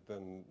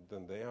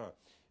than they are.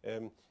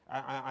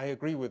 I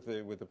agree with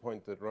the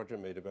point that Roger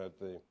made about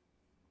the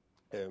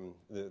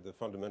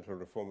fundamental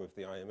reform of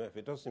the IMF.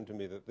 It does seem to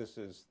me that this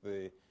is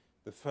the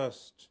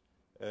first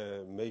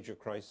major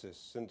crisis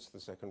since the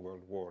Second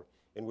World War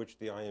in which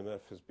the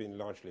IMF has been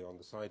largely on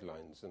the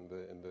sidelines in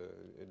the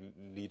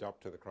lead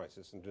up to the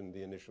crisis and in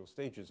the initial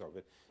stages of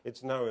it.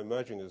 It's now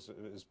emerging as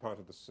part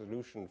of the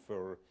solution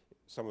for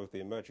some of the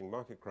emerging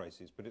market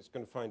crises, but it's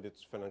going to find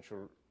its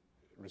financial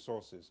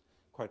resources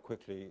quite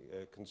quickly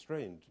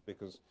constrained,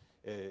 because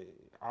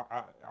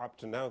up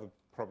to now the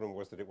problem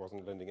was that it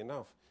wasn't lending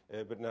enough,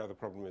 but now the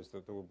problem is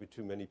that there will be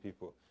too many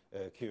people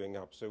queuing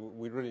up. So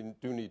we really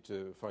do need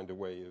to find a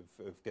way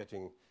of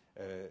getting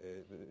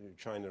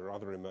China or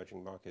other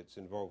emerging markets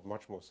involved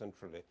much more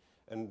centrally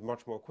and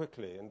much more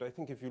quickly. And I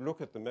think if you look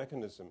at the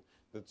mechanism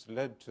that's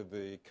led to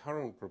the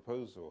current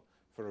proposal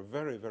for a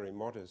very, very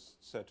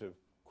modest set of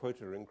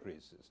quota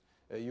increases,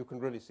 you can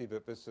really see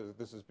that this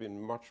has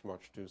been much,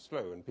 much too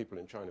slow. And people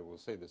in China will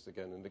say this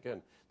again and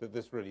again, that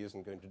this really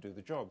isn't going to do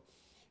the job.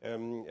 I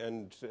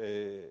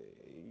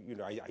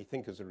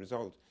think as a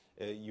result,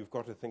 you've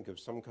got to think of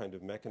some kind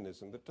of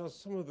mechanism that does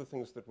some of the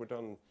things that were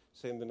done,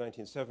 say, in the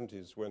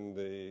 1970s when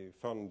the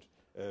fund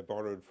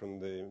borrowed from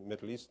the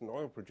Middle Eastern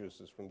oil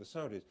producers, from the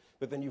Saudis.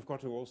 But then you've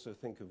got to also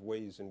think of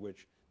ways in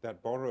which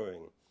that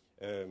borrowing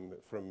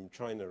from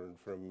China and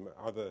from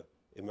other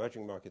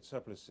emerging market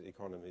surplus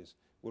economies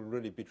will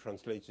really be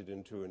translated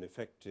into an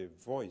effective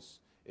voice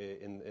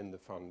in the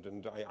fund.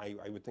 And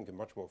I would think a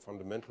much more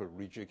fundamental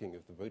rejigging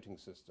of the voting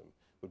system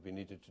would be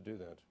needed to do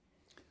that.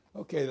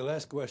 Okay, the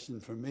last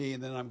question from me,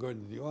 and then I'm going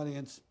to the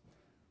audience.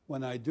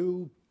 When I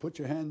do, put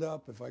your hand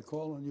up. If I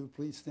call on you,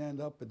 please stand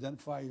up,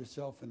 identify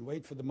yourself, and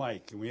wait for the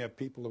mic. And we have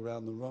people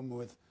around the room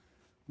with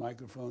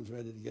microphones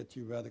ready to get to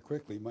you rather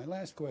quickly. My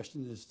last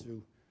question is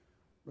to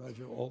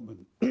Roger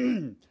Altman,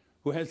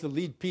 who has the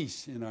lead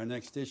piece in our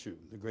next issue,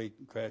 The Great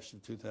Crash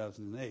of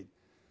 2008.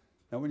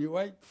 Now, when you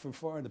write for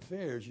Foreign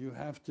Affairs, you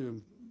have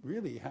to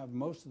really have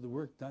most of the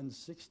work done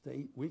 6 to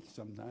 8 weeks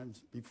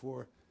sometimes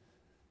before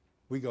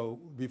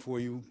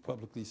you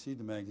publicly see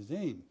the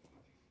magazine.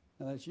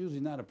 Now, that's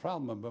usually not a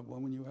problem, but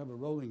when you have a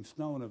rolling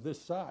stone of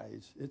this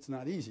size, it's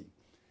not easy.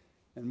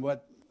 And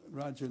what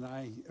Roger and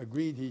I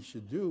agreed he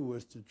should do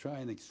was to try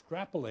and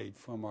extrapolate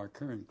from our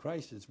current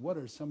crisis what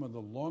are some of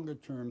the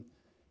longer-term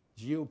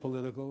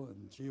geopolitical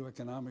and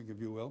geoeconomic,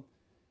 if you will,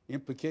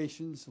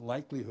 implications,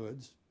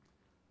 likelihoods,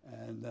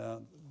 and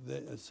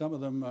some of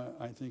them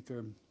I think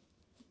are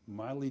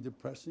mildly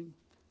depressing.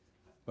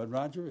 But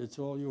Roger, it's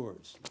all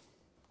yours.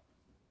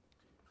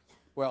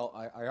 Well,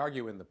 I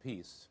argue in the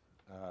piece,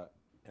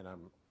 and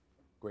I'm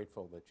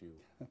grateful that you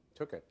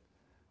took it.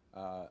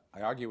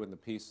 I argue in the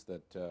piece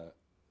that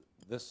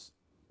this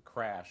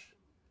crash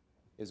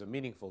is a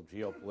meaningful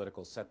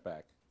geopolitical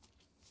setback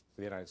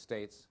for the United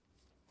States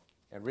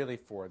and really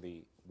for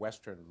the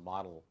Western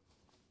model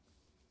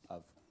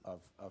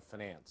of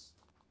finance.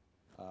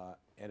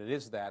 And it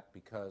is that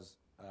because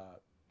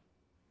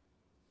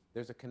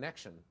there's a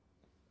connection,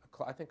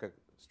 I think a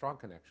strong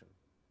connection,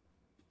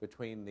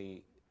 between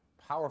the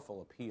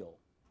powerful appeal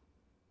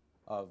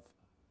of,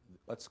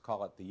 let's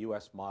call it the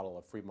U.S. model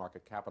of free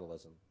market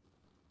capitalism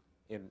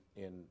in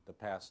the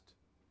past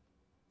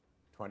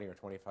 20 or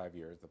 25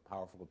 years, the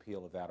powerful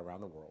appeal of that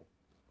around the world,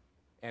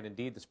 and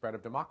indeed the spread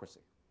of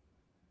democracy.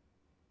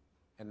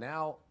 And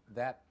now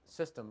that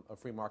system of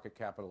free market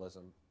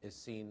capitalism is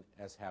seen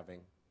as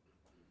having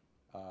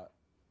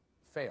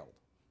failed.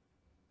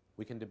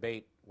 We can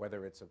debate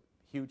whether it's a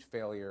huge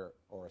failure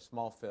or a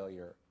small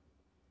failure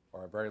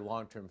or a very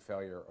long-term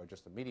failure or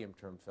just a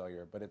medium-term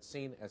failure, but it's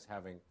seen as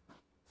having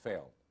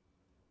failed.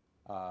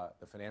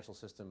 The financial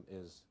system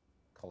is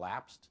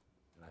collapsed,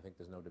 and I think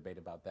there's no debate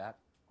about that.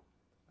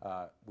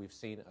 We've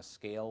seen a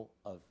scale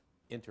of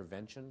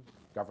intervention,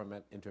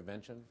 government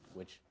intervention,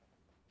 which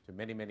to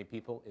many, many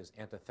people is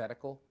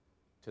antithetical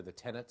to the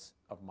tenets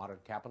of modern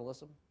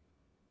capitalism.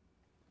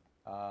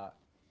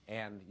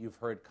 And you've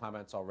heard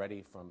comments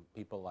already from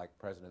people like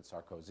President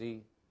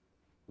Sarkozy,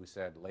 who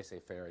said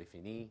laissez-faire est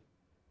fini,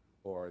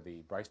 or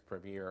the Vice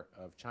Premier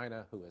of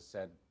China, who has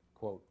said,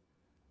 quote,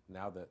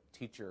 now the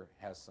teacher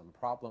has some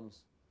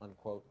problems,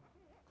 unquote,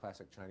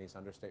 classic Chinese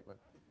understatement.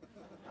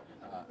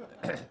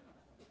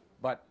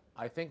 But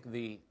I think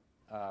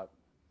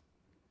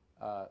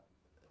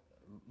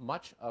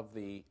much of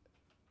the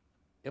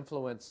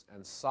influence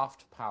and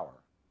soft power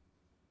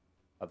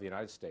of the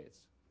United States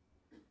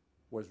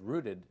was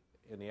rooted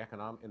in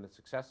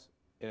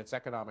its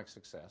economic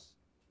success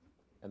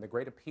and the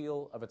great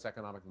appeal of its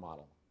economic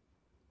model.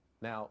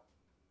 Now,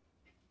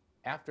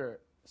 after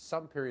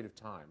some period of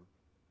time,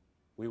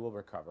 we will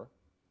recover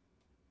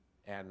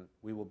and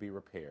we will be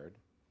repaired.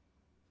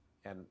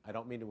 And I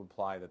don't mean to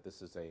imply that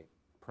this is a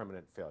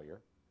permanent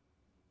failure.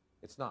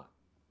 It's not.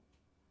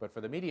 But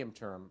for the medium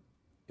term,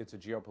 it's a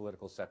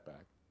geopolitical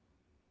setback,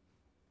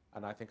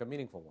 and I think a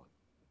meaningful one.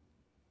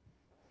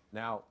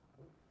 Now,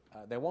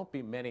 there won't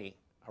be many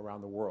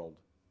around the world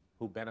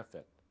who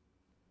benefit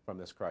from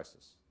this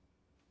crisis.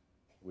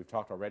 We've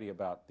talked already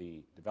about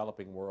the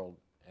developing world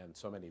and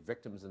so many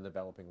victims in the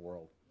developing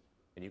world,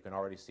 and you can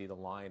already see the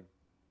line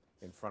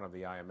in front of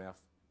the IMF,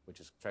 which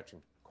is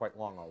stretching quite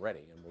long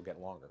already and will get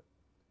longer,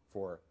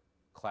 for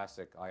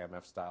classic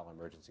IMF-style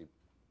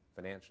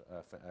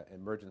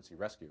emergency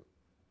rescue.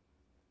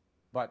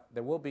 But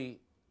there will be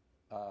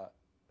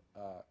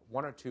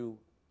one or two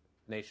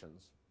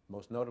nations,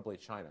 most notably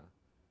China,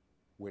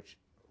 which,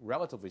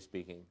 relatively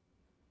speaking,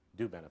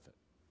 do benefit.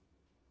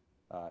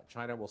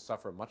 China will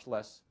suffer much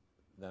less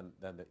than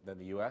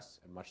the U.S.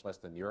 and much less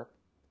than Europe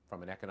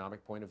from an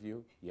economic point of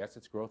view. Yes,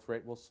 its growth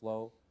rate will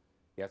slow.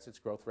 Yes, its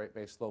growth rate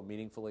may slow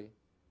meaningfully,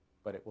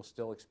 but it will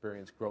still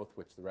experience growth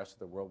which the rest of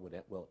the world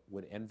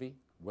will envy.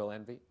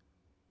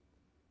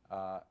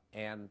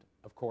 And,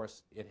 of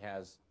course, it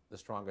has the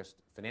strongest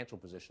financial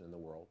position in the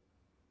world.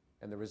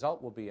 And the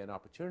result will be an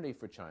opportunity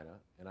for China,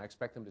 and I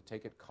expect them to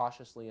take it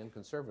cautiously and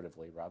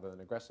conservatively rather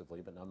than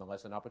aggressively, but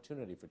nonetheless an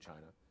opportunity for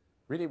China,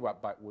 really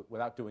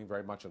without doing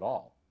very much at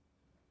all,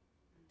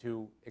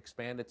 to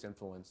expand its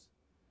influence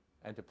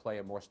and to play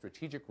a more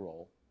strategic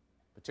role,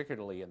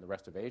 particularly in the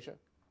rest of Asia,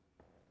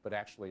 but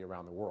actually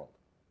around the world.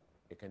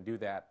 It can do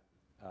that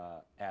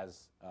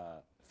as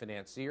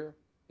financier,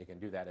 it can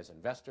do that as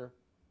investor,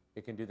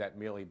 it can do that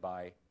merely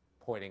by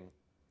pointing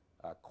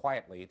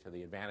quietly to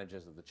the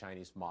advantages of the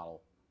Chinese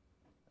model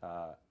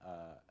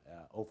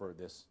over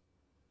this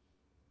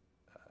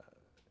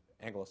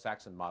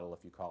Anglo-Saxon model,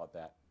 if you call it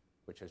that,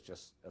 which has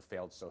just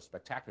failed so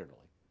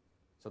spectacularly.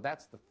 So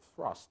that's the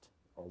thrust,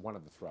 or one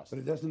of the thrusts. But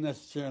it doesn't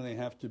necessarily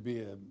have to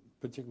be a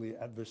particularly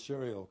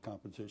adversarial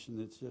competition.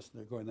 It's just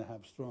they're going to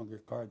have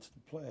stronger cards to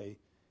play,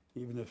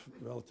 even if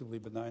relatively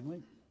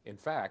benignly. In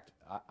fact,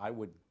 I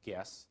would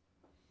guess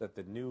that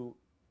the new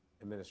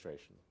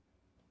administration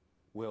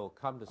will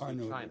come to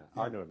see China,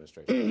 our new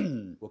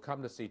administration, will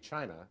come to see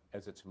China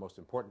as its most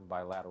important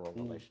bilateral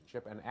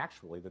relationship, and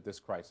actually that this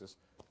crisis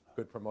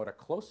could promote a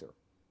closer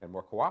and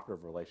more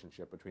cooperative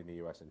relationship between the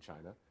U.S. and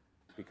China,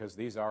 because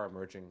these are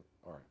emerging,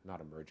 or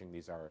not emerging,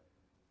 these are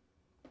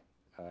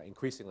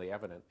increasingly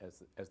evident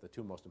as the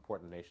two most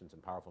important nations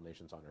and powerful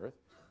nations on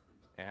Earth.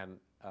 And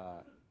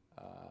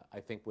I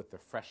think with the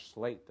fresh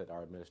slate that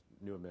our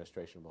new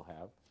administration will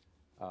have,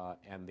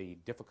 and the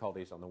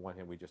difficulties on the one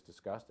hand we just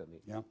discussed and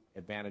the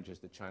advantages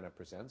that China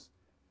presents,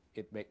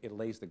 it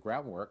lays the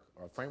groundwork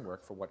or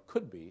framework for what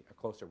could be a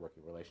closer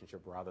working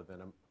relationship rather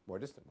than a more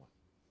distant one.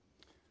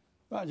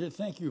 Roger,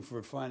 thank you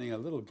for finding a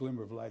little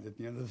glimmer of light at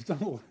the end of the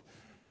tunnel.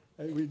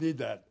 We need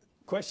that.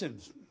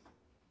 Questions?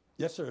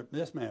 Yes, sir.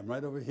 Yes, ma'am.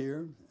 Right over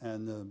here.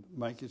 And the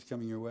mic is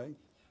coming your way.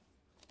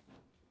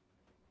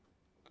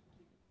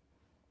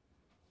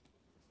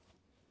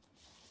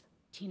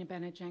 Tina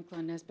Bennett,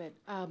 Janklow Nesbitt.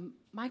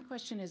 My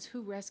question is,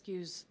 who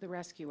rescues the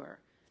rescuer?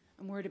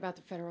 I'm worried about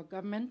the federal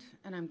government,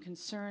 and I'm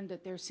concerned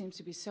that there seems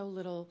to be so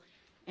little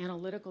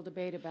analytical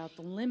debate about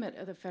the limit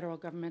of the federal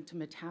government to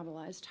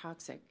metabolize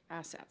toxic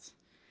assets.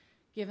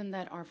 Given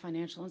that our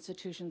financial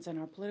institutions and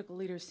our political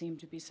leaders seem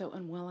to be so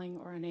unwilling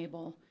or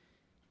unable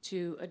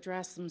to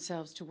address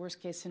themselves to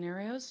worst-case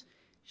scenarios,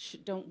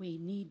 don't we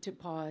need to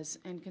pause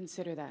and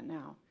consider that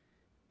now?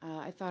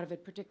 I thought of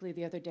it particularly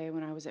the other day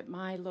when I was at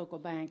my local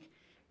bank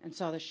and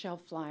saw the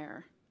shelf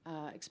flyer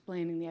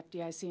explaining the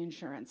FDIC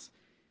insurance,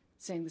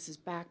 saying this is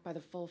backed by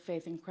the full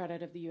faith and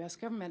credit of the U.S.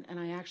 government, and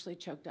I actually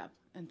choked up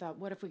and thought,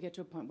 what if we get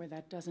to a point where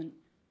that doesn't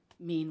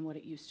mean what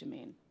it used to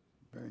mean?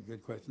 Very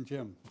good question.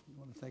 Jim, you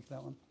want to take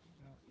that one?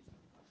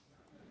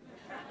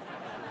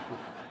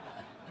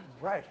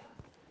 Right.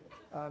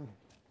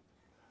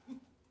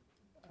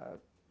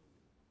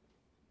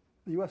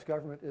 The U.S.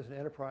 government is an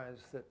enterprise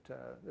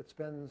that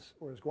spends,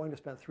 or is going to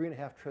spend,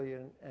 $3.5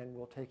 trillion and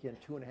will take in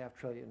 $2.5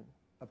 trillion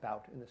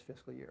about in this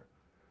fiscal year.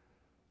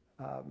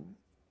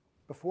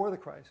 Before the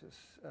crisis,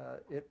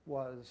 it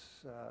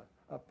was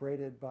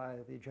upbraided by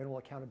the General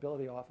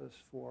Accountability Office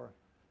for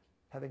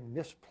having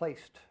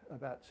misplaced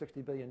about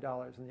 $60 billion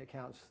in the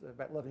accounts.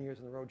 About 11 years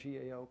in a row,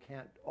 GAO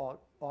can't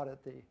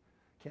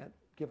can't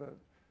give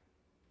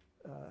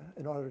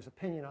an auditor's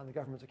opinion on the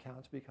government's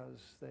accounts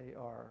because they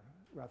are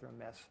rather a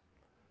mess.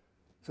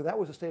 So that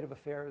was the state of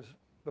affairs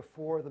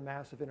before the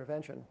massive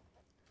intervention.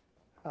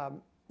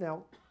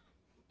 Now,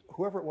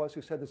 whoever it was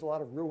who said there's a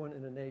lot of ruin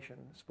in a nation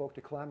spoke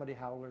to calamity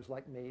howlers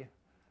like me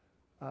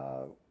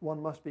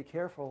one must be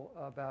careful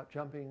about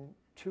jumping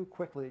too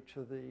quickly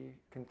to the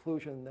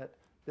conclusion that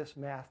this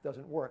math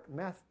doesn't work.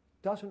 Math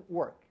doesn't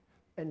work,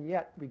 and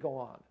yet we go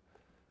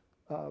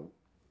on.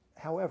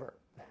 However,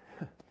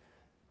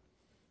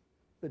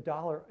 the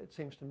dollar, it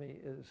seems to me,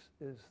 is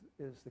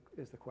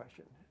the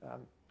question.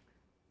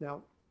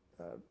 Now,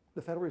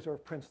 the Federal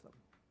Reserve prints them,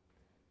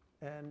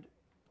 and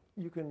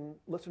you can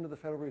listen to the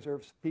Federal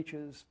Reserve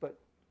speeches, but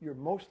you're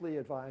mostly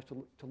advised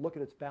to look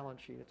at its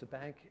balance sheet. It's a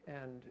bank,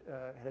 and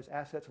it has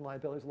assets and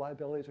liabilities.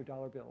 Liabilities are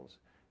dollar bills,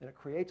 and it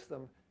creates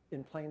them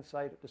in plain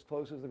sight. It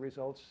discloses the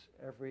results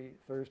every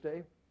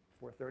Thursday,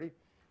 4:30.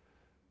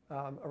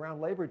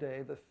 Around Labor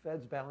Day, the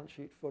Fed's balance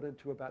sheet footed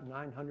to about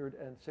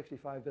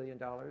 $965 billion.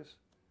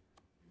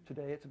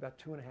 Today, it's about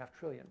 $2.5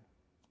 trillion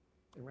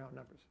in round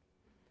numbers.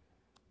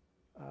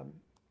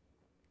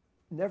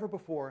 Never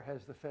before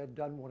has the Fed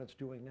done what it's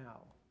doing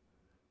now.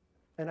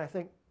 And I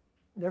think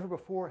never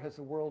before has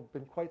the world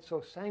been quite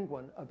so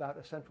sanguine about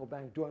a central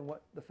bank doing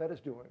what the Fed is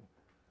doing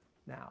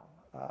now.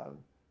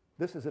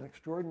 This is an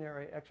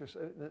extraordinary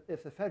exercise.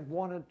 If the Fed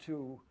wanted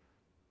to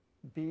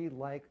be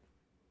like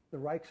the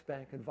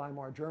Reichsbank in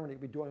Weimar Germany,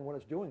 it'd be doing what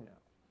it's doing now.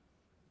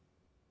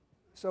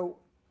 So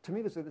to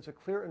me, there's a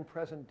clear and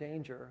present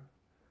danger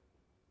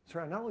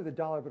surrounding not only the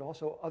dollar, but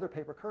also other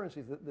paper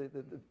currencies.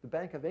 The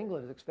Bank of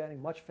England is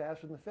expanding much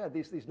faster than the Fed.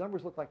 These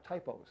numbers look like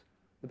typos.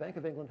 The Bank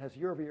of England has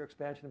year-over-year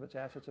expansion of its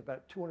assets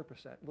about 200%,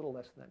 a little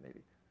less than that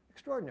maybe.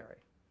 Extraordinary.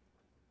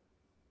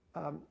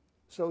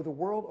 So the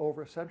world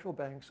over, central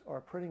banks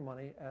are printing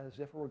money as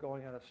if it were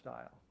going out of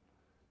style.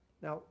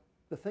 Now,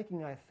 the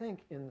thinking, I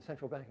think, in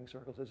central banking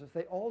circles is if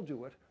they all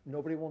do it,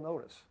 nobody will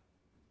notice.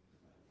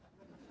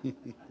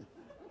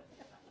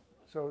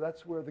 So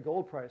that's where the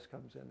gold price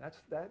comes in.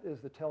 That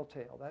is the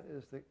telltale.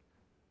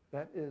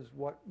 That is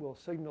what will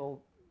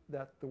signal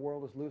that the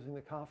world is losing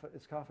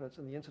its confidence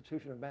in the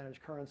institution of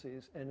managed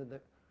currencies and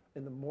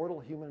in the mortal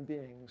human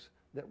beings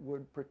that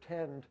would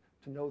pretend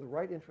to know the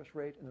right interest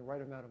rate and the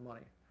right amount of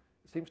money.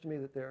 It seems to me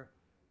that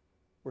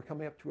we're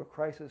coming up to a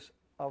crisis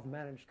of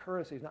managed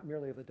currencies, not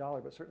merely of the dollar,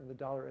 but certainly the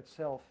dollar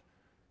itself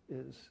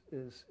is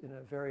in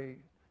a very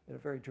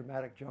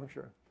dramatic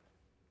juncture.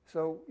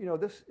 So,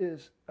 this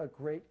is a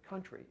great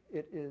country.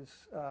 Its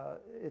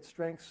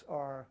strengths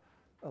are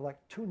like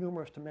too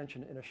numerous to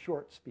mention in a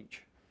short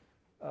speech.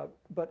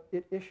 But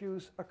it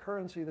issues a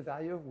currency, the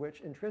value of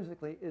which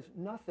intrinsically is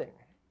nothing.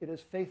 It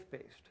is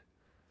faith-based.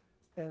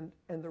 And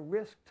the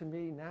risk to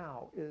me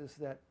now is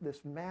that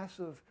this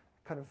massive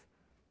kind of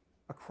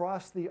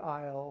across the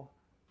aisle,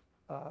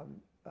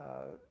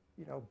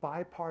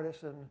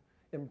 bipartisan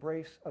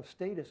embrace of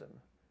statism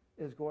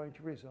is going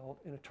to result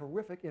in a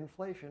terrific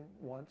inflation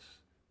once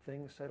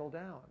things settle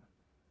down.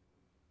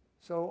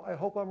 So I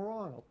hope I'm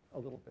wrong a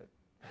little bit.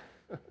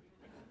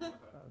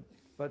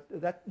 But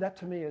that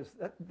to me is,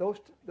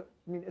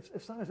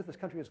 it's not as if this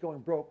country is going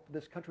broke.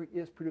 This country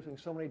is producing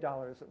so many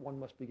dollars that one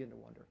must begin to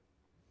wonder.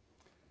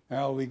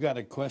 Harold, we got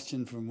a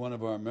question from one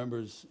of our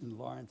members in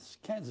Lawrence,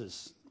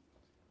 Kansas,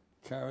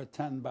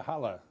 Karatan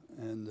Bahala,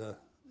 and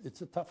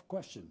it's a tough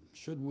question.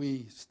 Should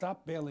we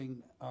stop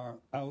bailing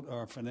out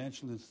our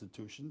financial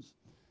institutions,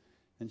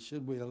 and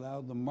should we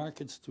allow the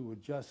markets to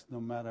adjust no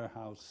matter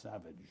how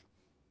savage?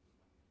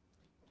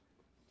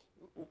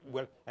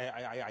 Well,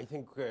 I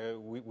think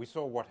we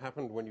saw what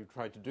happened when you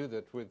tried to do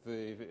that with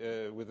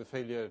the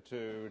failure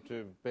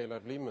to bail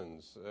out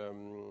Lehman's.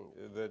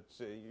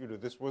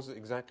 This was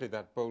exactly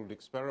that bold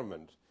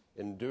experiment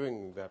in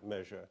doing that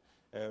measure.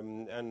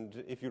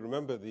 And if you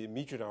remember the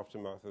immediate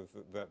aftermath of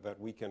that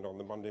weekend on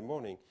the Monday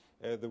morning,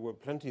 there were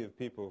plenty of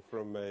people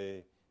from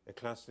a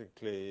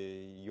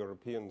classically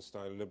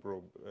European-style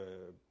liberal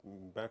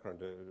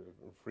background, a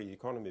free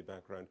economy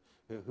background,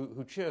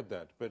 who cheered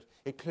that. But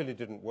it clearly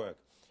didn't work.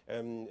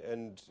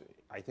 And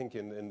I think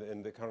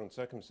in the current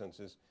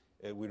circumstances,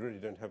 we really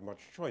don't have much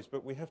choice.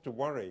 But we have to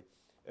worry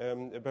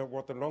about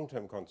what the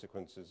long-term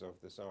consequences of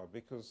this are,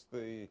 because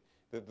the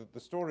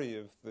story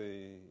of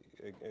the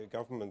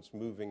governments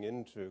moving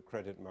into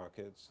credit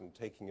markets and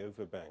taking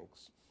over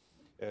banks,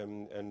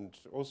 and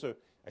also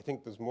I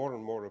think there's more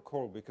and more a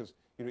call, because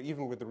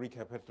even with the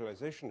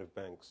recapitalization of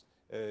banks,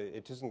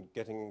 it isn't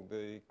getting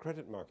the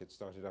credit market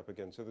started up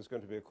again. So there's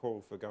going to be a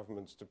call for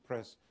governments to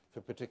press for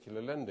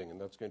particular lending,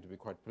 and that's going to be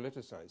quite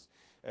politicized.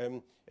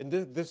 And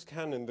this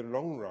can, in the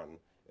long run,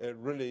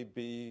 really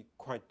be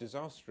quite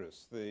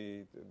disastrous.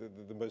 The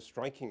most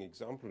striking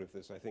example of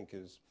this, I think,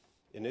 is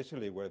in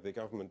Italy, where the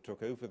government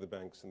took over the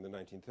banks in the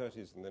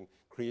 1930s and then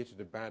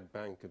created a bad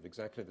bank of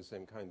exactly the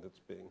same kind that's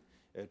being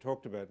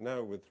talked about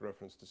now with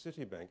reference to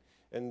Citibank.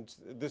 And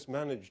this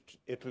managed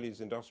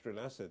Italy's industrial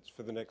assets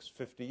for the next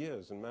 50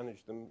 years and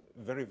managed them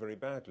very, very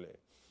badly.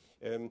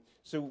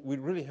 So we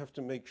really have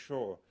to make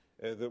sure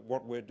that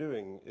what we're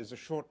doing is a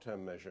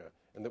short-term measure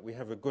and that we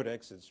have a good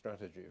exit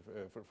strategy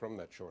from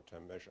that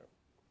short-term measure.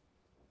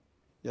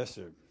 Yes,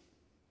 sir.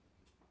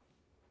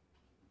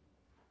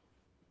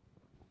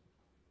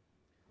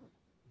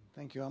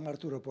 Thank you. I'm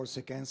Arturo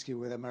Porsekansky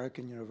with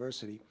American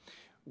University.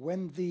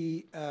 When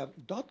the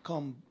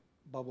dot-com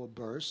bubble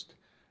burst,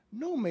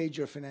 no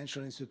major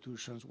financial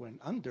institutions went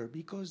under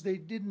because they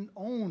didn't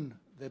own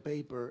the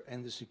paper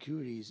and the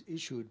securities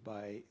issued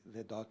by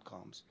the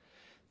dot-coms.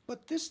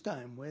 But this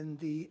time, when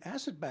the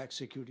asset-backed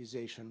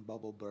securitization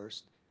bubble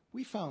burst,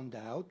 we found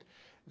out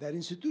that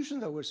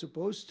institutions that were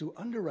supposed to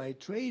underwrite,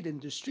 trade, and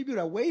distribute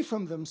away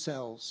from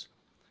themselves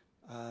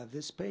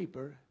this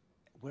paper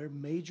were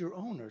major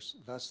owners.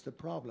 Thus the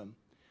problem.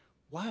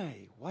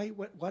 Why?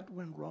 What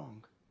went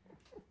wrong?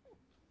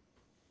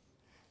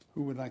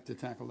 Who would like to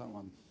tackle that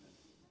one?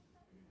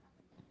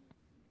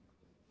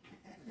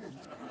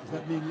 Does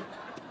that mean,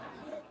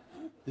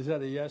 is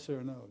that a yes or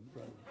a no?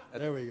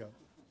 There we go.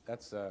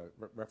 That's a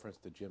reference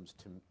to Jim's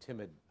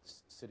timid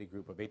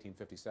Citigroup of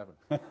 1857.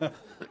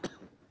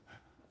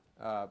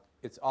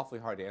 It's awfully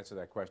hard to answer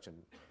that question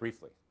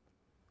briefly.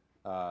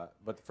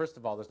 But first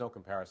of all, there's no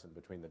comparison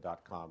between the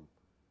dot-com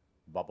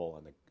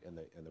bubble and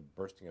the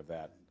bursting of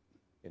that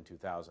in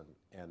 2000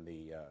 and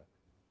the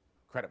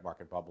credit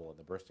market bubble and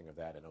the bursting of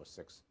that in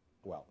 06,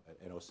 well,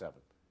 in 07.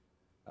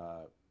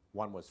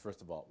 One was,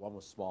 first of all, one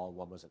was small,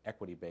 one was an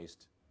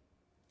equity-based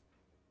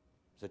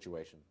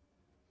situation.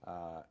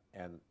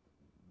 And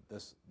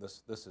this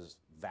is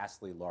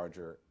vastly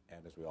larger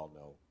and, as we all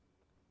know,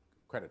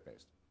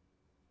 credit-based.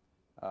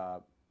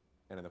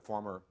 And in the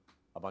former,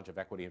 a bunch of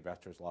equity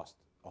investors lost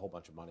a whole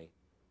bunch of money,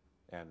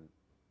 and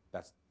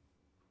that's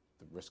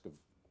the risk of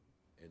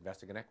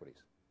investing in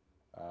equities.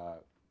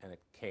 And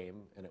it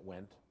came and it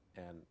went,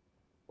 and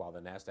while the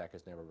NASDAQ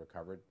has never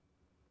recovered,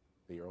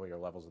 the earlier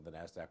levels of the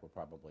NASDAQ were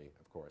probably,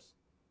 of course,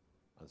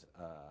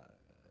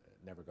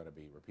 never going to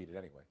be repeated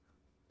anyway.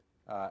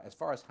 As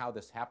far as how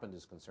this happened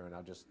is concerned,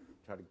 I'll just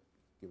try to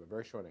give a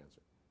very short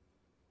answer.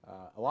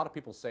 A lot of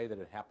people say that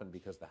it happened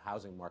because the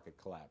housing market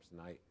collapsed,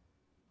 and I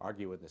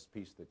argue in this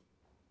piece that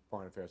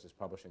Foreign Affairs is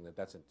publishing that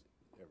that's an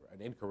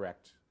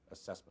incorrect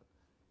assessment.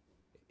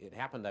 It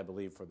happened, I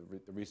believe, for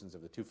the reasons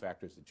of the two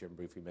factors that Jim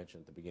briefly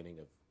mentioned at the beginning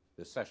of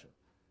this session,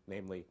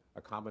 namely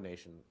a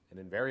combination, an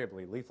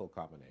invariably lethal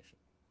combination,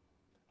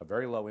 of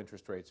very low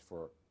interest rates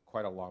for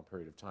quite a long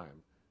period of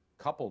time,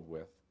 coupled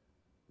with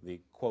the,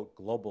 quote,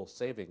 global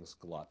savings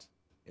glut,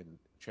 in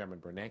Chairman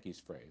Bernanke's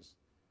phrase,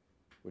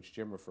 which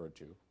Jim referred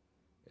to,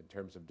 in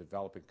terms of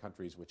developing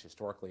countries which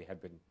historically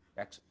had been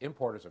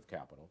importers of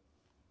capital,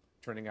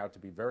 turning out to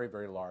be very,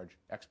 very large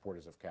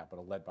exporters of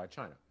capital led by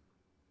China.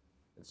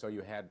 And so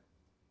you had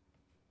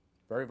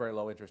very, very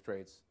low interest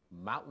rates,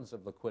 mountains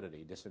of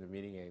liquidity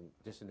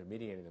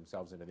disintermediating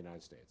themselves into the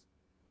United States.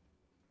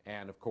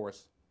 And of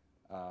course,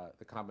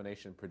 the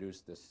combination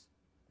produced this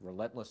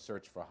relentless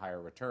search for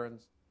higher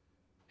returns,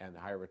 and the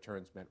higher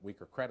returns meant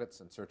weaker credits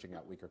and searching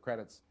out weaker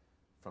credits,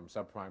 from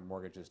subprime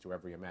mortgages to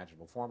every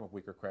imaginable form of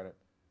weaker credit.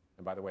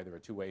 And by the way, there are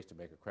two ways to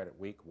make a credit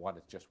weak. One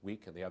is just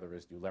weak, and the other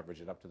is you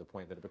leverage it up to the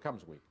point that it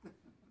becomes weak.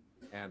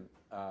 And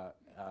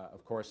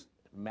of course,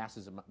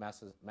 massive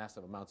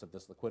amounts of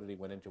this liquidity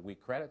went into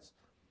weak credits.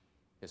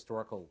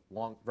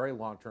 Very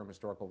long-term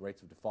historical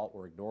rates of default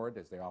were ignored,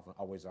 as they often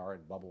always are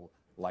in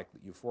bubble-like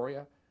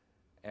euphoria.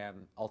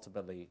 And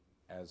ultimately,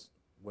 as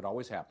would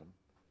always happen,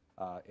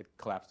 it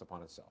collapsed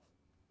upon itself.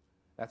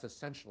 That's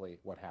essentially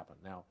what happened.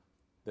 Now,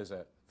 there's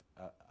a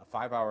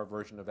 5-hour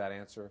version of that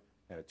answer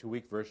and a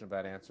 2-week version of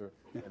that answer,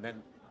 and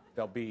then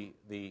there'll be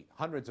the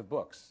hundreds of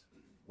books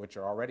which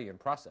are already in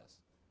process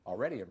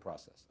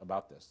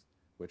about this,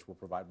 which will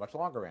provide much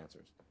longer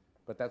answers.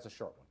 But that's a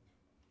short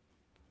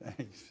one.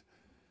 Thanks.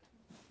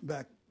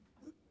 Back.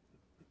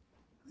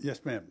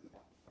 Yes, ma'am.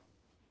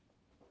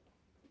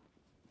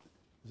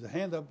 There's a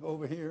hand up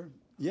over here.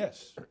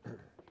 Yes.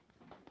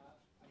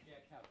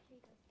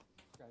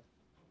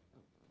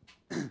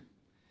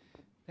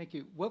 Thank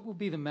you. What will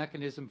be the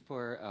mechanism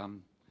for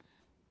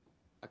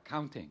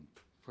accounting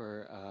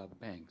for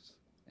banks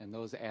and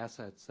those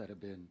assets that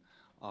have been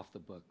off the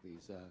book,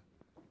 these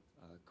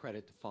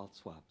credit default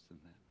swaps and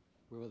that?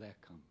 Where will that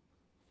come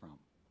from,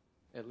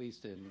 at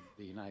least in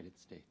the United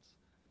States?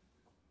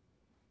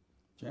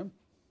 Jim?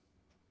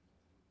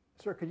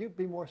 Sir, could you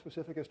be more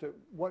specific as to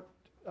what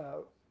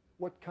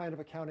kind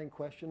of accounting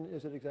question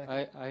is it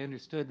exactly? I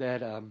understood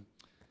that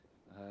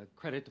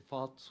credit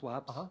default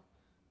swaps,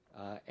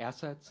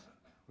 assets,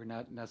 were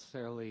not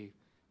necessarily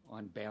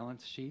on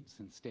balance sheets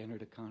and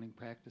standard accounting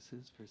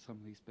practices for some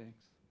of these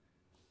banks.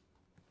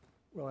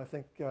 Well, I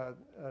think to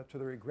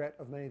the regret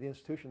of many of the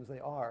institutions, they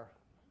are.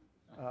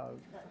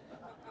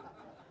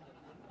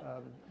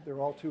 They're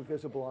all too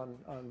visible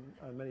on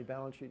many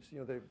balance sheets. You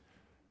know, they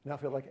now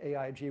feel like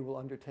AIG will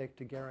undertake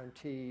to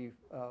guarantee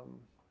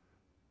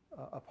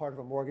a part of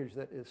a mortgage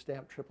that is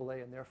stamped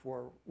AAA and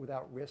therefore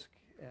without risk,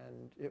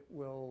 and it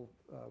will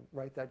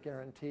write that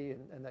guarantee,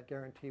 and that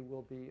guarantee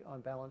will be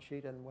on balance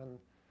sheet. And when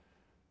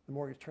the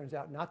mortgage turns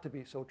out not to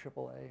be so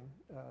AAA,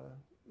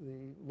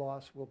 the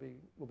loss will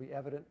be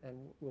evident and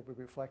will be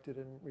reflected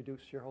in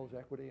reduced shareholders'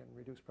 equity and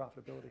reduced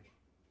profitability.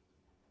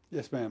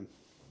 Yes, ma'am.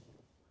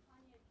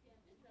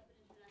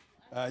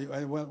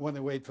 I want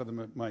to wait for the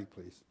mic,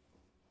 please.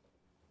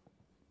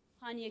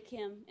 Hanya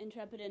Kim,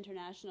 Intrepid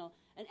International.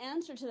 an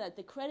answer to that.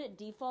 The credit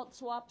default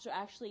swaps are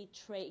actually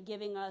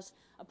giving us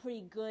a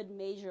pretty good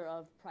measure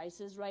of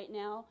prices right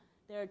now.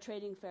 They're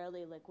trading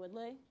fairly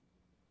liquidly.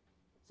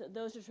 So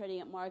those are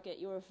trading at market.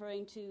 You're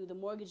referring to the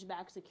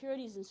mortgage-backed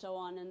securities and so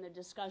on, and the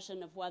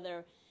discussion of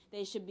whether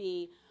they should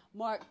be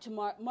marked to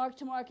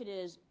market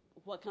is,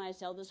 what can I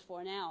sell this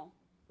for now,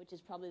 which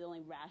is probably the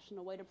only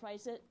rational way to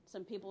price it.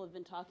 Some people have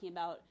been talking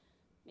about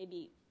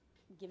maybe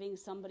giving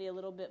somebody a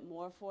little bit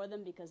more for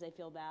them because they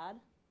feel bad.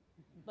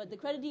 But the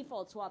credit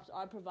default swaps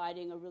are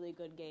providing a really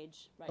good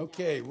gauge right now.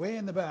 Okay, way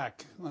in the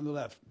back on the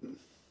left.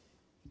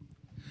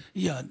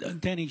 Yeah,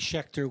 Denny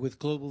Schechter with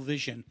Global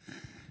Vision.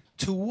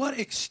 To what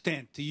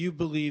extent do you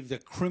believe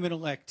that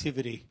criminal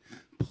activity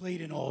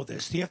played in all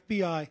this? The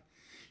FBI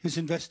is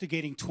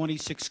investigating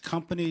 26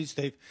 companies.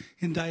 They've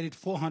indicted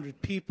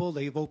 400 people.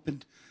 They've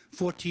opened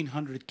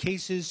 1,400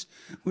 cases.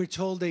 We're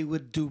told they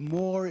would do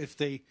more if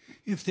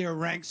their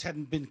ranks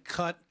hadn't been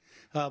cut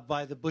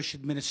by the Bush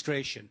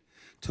administration.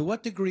 To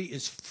what degree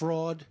is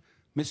fraud,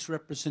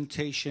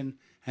 misrepresentation,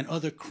 and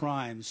other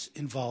crimes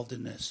involved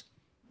in this?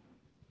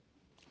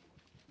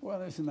 Well,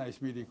 that's a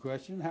nice meaty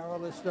question.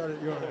 Harold, let's start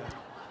at your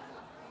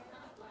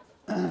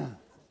end.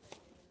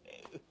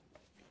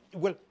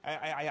 Well,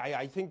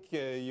 I think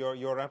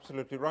you're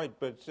absolutely right.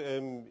 But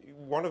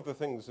one of the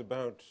things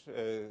about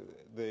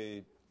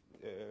the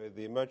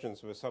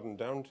emergence of a sudden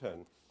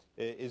downturn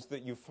is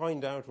that you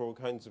find out all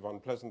kinds of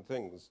unpleasant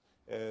things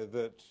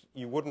that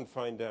you wouldn't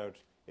find out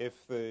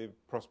if the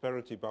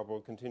prosperity bubble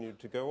continued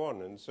to go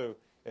on. And so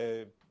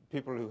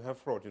people who have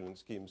fraudulent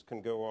schemes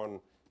can go on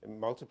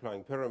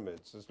multiplying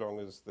pyramids as long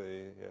as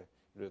the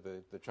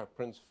Chuck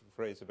Prince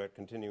phrase about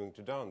continuing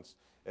to dance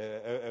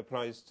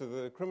applies to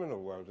the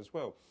criminal world as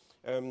well.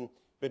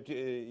 But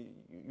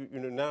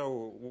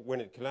now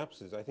when it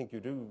collapses, I think you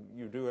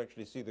do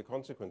actually see the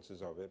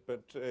consequences of it.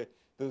 But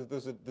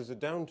there's a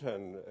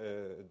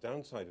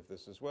downside of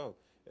this as well.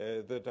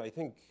 That I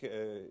think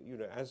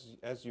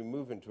as you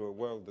move into a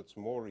world that's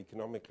more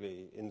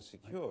economically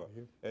insecure,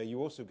 you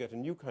also get a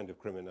new kind of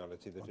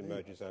criminality that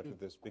emerges out of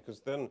this, because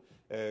then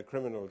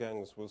criminal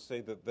gangs will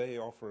say that they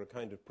offer a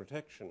kind of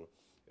protection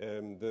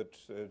that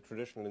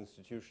traditional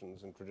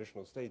institutions and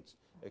traditional states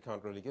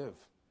can't really give.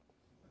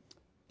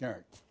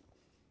 Garrett.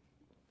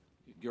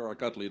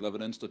 Garrett Utley,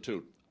 Levin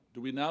Institute.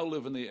 Do we now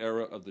live in the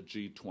era of the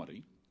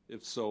G20?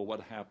 If so,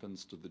 what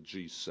happens to the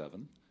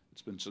G7?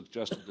 It's been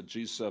suggested the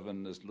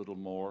G7 is little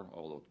more,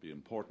 although it be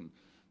important,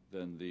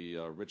 than the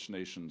rich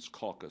nations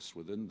caucus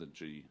within the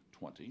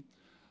G20.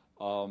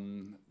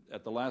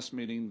 At the last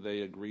meeting,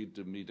 they agreed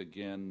to meet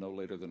again no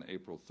later than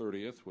April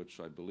 30th, which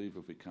I believe,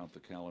 if we count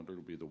the calendar,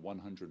 will be the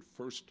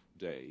 101st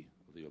day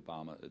of the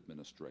Obama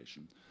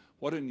administration.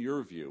 What, in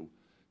your view,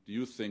 do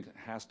you think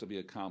has to be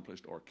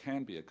accomplished or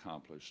can be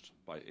accomplished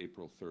by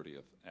April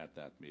 30th at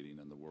that meeting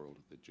in the world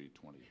of the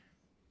G20?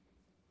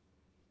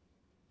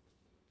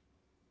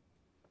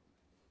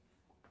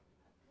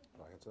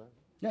 Can I answer that?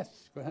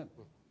 Yes, go ahead.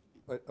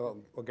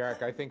 Well,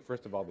 Garrick, I think,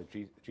 first of all,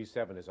 the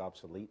G7 is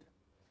obsolete.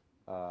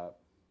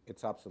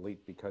 It's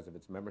obsolete because of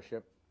its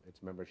membership.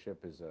 Its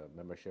membership is a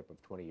membership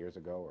of 20 years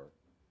ago or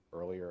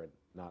earlier, and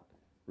not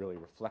really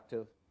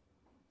reflective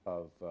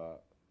of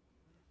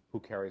who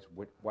carries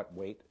what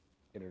weight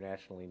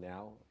internationally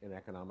now in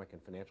economic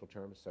and financial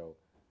terms. So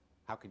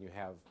how can you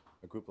have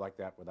a group like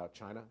that without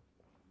China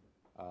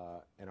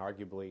and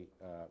arguably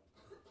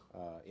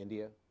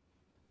India?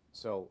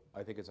 So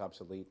I think it's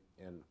obsolete,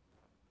 and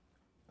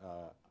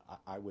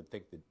I would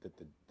think that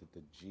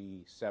the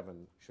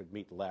G7 should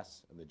meet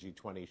less and the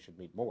G20 should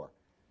meet more.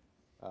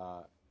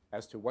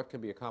 As to what can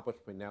be accomplished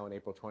between now and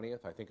April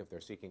 20th, I think if they're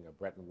seeking a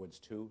Bretton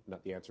Woods II,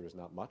 the answer is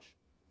not much.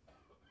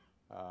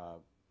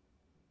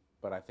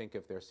 But I think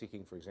if they're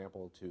seeking, for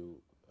example, to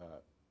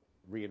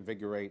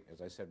reinvigorate,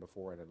 as I said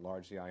before, and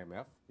enlarge the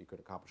IMF, you could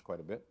accomplish quite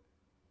a bit.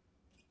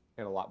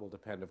 And a lot will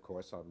depend, of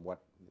course, on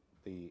what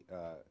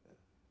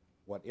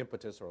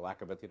impetus or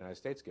lack of it the United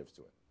States gives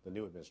to it, the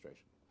new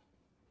administration.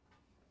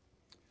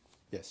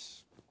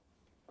 Yes.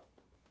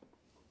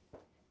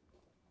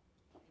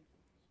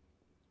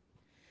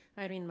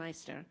 Irene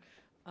Meister.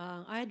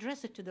 I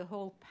address it to the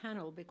whole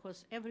panel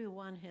because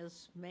everyone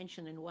has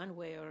mentioned in one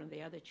way or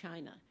the other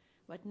China,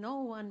 but no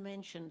one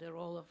mentioned the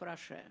role of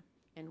Russia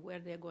and where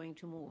they're going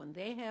to move. And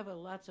they have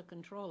lots of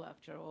control,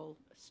 after all,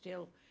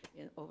 still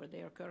over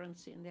their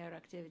currency and their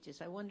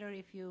activities. I wonder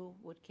if you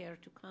would care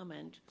to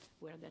comment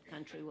where that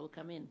country will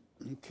come in.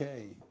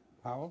 Okay.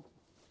 Howell?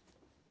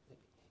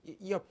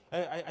 Yeah,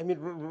 I mean,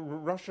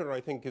 Russia,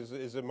 I think,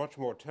 is a much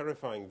more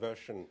terrifying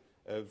version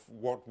of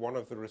what one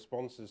of the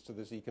responses to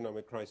this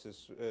economic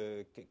crisis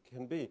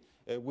can be.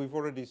 We've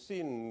already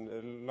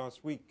seen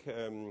last week,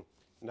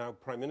 now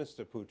Prime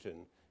Minister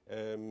Putin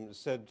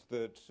said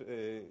that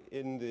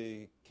in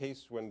the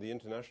case when the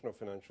international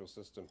financial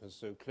system has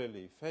so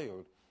clearly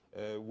failed,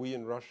 we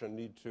in Russia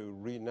need to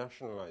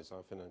renationalize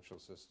our financial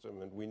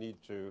system, and we need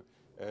to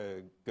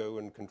go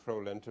and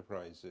control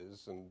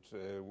enterprises, and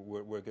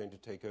we're going to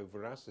take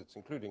over assets,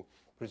 including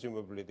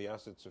presumably the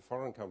assets of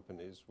foreign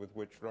companies with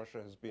which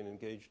Russia has been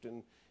engaged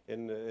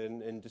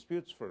in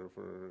disputes for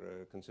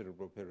a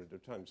considerable period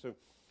of time. So,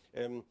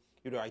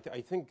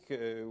 I think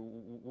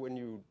when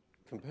you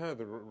compare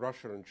the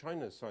Russia and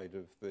China side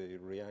of the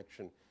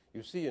reaction,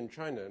 you see in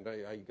China, and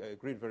I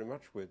agreed very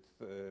much with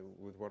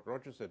what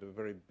Roger said, a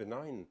very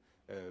benign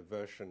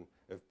version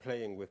of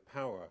playing with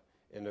power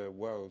in a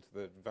world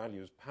that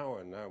values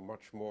power now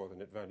much more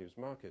than it values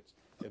markets.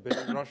 But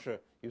in Russia,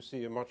 you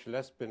see a much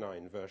less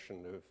benign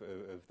version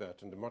of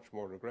that, and a much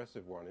more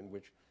aggressive one, in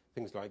which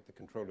things like the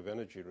control of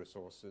energy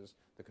resources,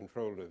 the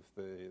control of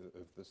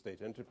the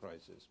state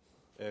enterprises,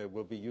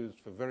 will be used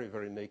for very,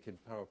 very naked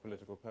power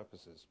political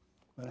purposes.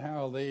 But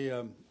Harold,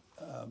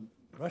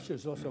 Russia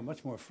is also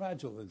much more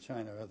fragile than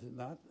China, is it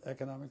not,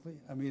 economically?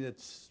 I mean,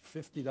 it's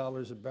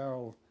 $50 a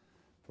barrel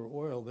for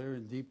oil. They're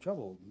in deep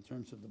trouble in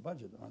terms of the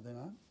budget, are they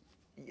not?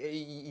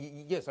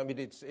 Yes, I mean,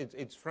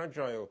 it's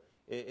fragile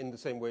in the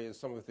same way as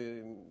some of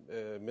the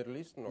Middle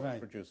Eastern oil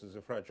producers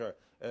are fragile.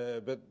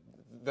 But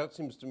that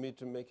seems to me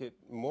to make it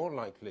more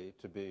likely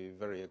to be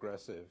very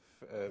aggressive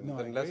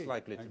than less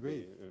likely to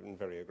be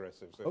very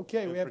aggressive. So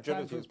okay, we have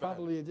time for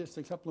probably just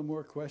a couple of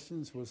more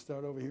questions. We'll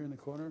start over here in the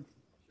corner.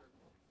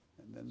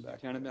 And then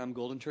back. I'm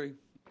Golden Tree.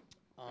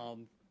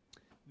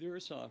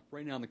 There's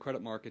right now in the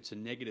credit markets a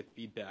negative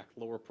feedback.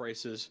 Lower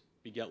prices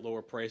beget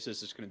lower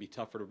prices. It's going to be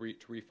tougher to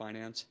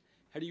refinance.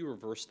 How do you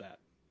reverse that?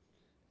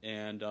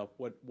 And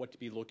what to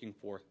be looking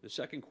for? The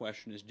second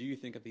question is, do you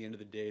think at the end of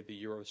the day the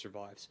euro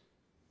survives,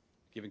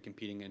 given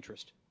competing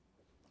interest?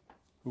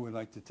 Who would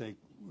like to take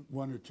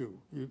one or two?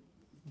 You,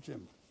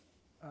 Jim.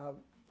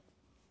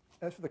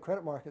 As for the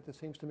credit market, it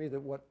seems to me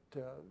that what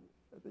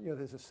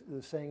there's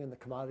a saying in the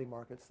commodity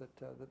markets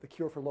that the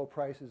cure for low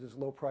prices is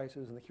low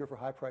prices, and the cure for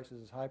high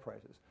prices is high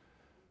prices.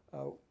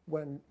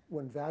 When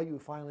value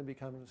finally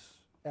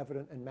becomes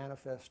evident and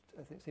manifest,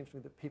 I think it seems to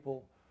me that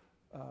people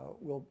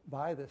will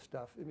buy this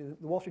stuff. I mean,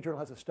 the Wall Street Journal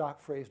has a stock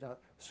phrase now: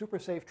 super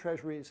safe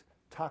treasuries,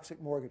 toxic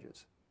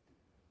mortgages.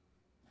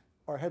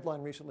 Our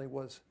headline recently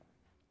was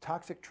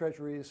toxic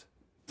treasuries,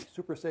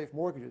 super safe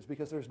mortgages,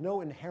 because there's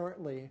no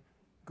inherently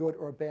good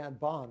or bad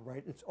bond,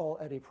 right? It's all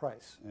at a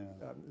price. Yeah.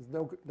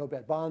 There's no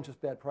bad bonds,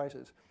 just bad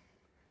prices.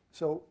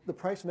 So the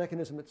price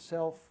mechanism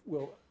itself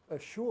will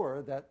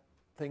assure that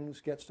things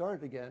get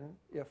started again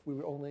if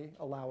we only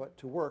allow it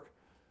to work.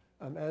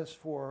 As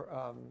for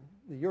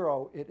the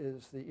euro, it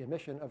is the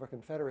emission of a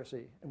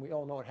confederacy, and we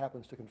all know what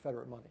happens to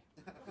Confederate money.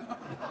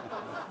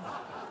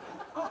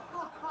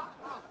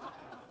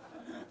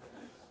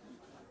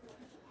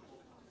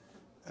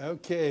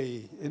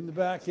 Okay, in the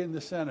back, in the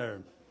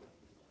center.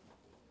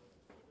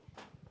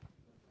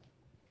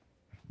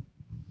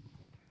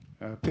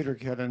 Peter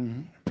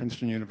Kedden,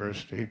 Princeton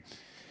University.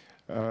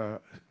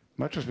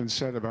 Much has been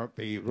said about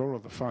the role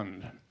of the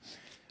fund,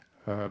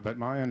 but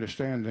my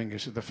understanding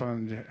is that the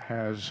fund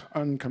has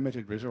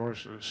uncommitted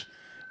resources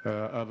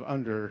of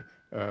under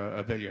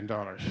 $1 billion,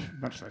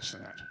 much less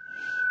than that.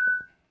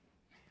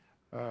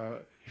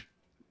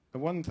 The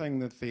one thing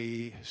that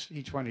the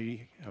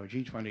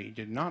G20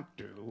 did not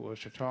do was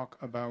to talk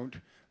about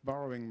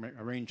borrowing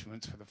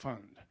arrangements for the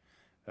fund.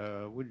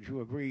 Would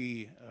you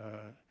agree,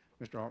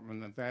 Mr. Altman,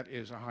 that that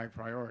is a high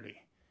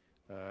priority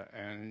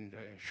and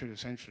should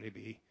essentially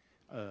be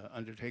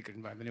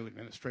undertaken by the new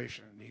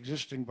administration? The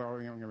existing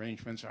borrowing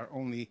arrangements are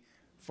only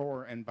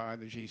for and by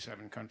the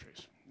G7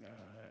 countries,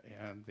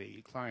 and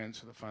the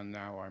clients of the fund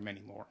now are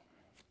many more.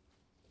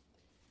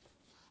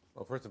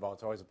 Well, first of all,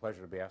 it's always a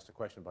pleasure to be asked a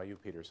question by you,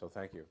 Peter, so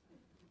thank you.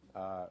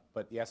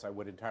 But yes, I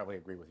would entirely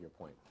agree with your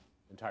point.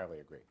 Entirely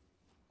agree.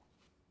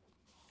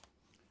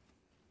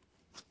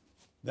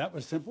 That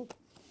was simple.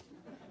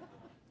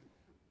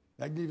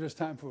 That leaves us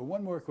time for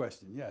one more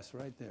question. Yes,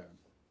 right there.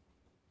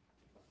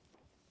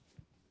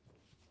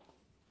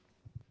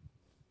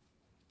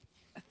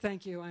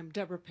 Thank you. I'm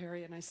Deborah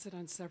Perry, and I sit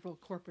on several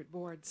corporate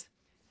boards.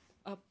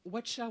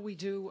 What shall we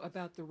do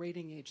about the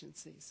rating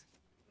agencies?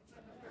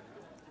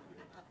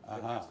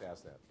 Jim has to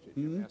ask that.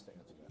 Jim has to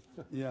answer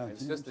that. Yeah, I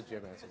insist that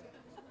Jim answer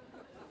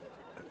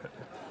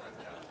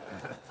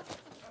that.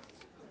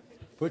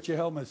 Put your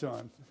helmets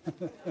on.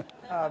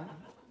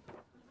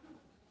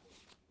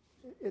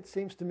 It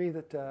seems to me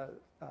that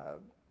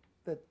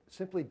that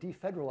simply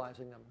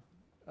defederalizing them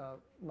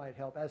might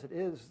help. As it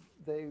is,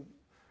 they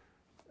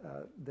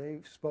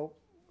spoke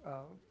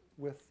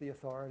with the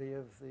authority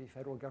of the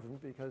federal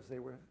government because they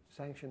were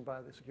sanctioned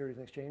by the Securities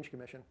and Exchange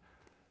Commission,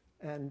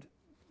 and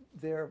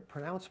their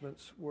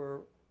pronouncements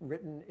were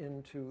written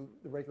into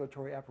the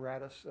regulatory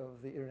apparatus of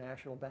the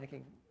international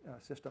banking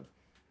system.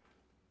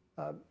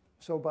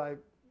 So by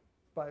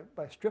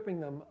stripping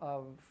them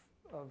of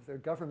their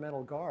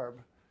governmental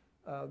garb,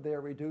 they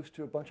are reduced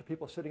to a bunch of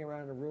people sitting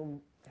around in a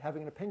room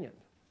having an opinion,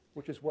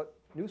 which is what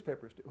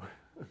newspapers do.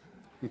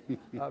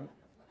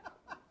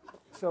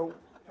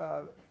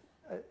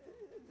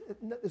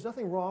 There's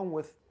nothing wrong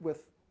with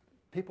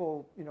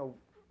people,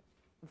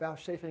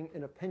 vouchsafing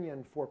an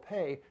opinion for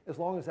pay as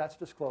long as that's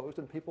disclosed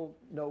and people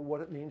know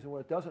what it means and what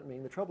it doesn't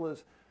mean. The trouble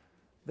is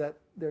that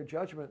their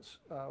judgments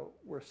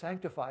were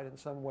sanctified in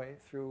some way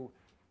through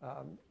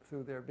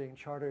their being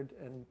chartered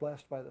and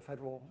blessed by the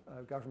federal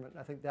government.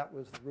 And I think that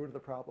was the root of the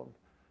problem.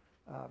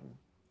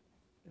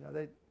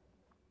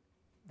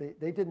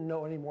 They didn't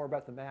know any more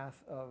about the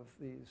math of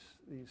these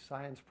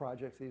science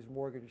projects, these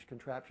mortgage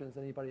contraptions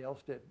than anybody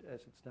else did,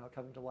 as it's now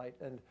coming to light.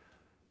 And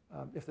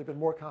if there'd been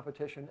more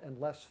competition and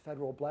less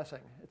federal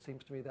blessing, it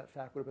seems to me that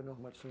fact would have been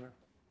known much sooner.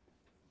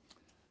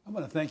 I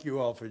want to thank you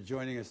all for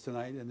joining us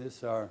tonight in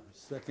this, our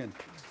second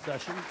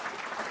session.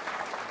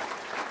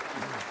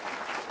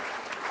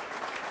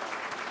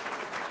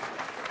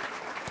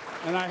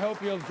 And I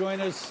hope you'll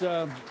join us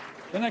the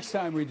next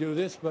time we do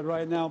this. But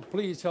right now,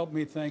 please help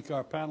me thank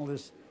our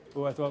panelists,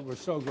 who I thought were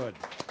so good.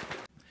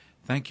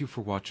 Thank you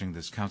for watching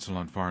this Council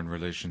on Foreign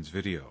Relations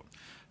video.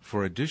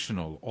 For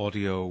additional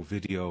audio,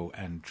 video,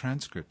 and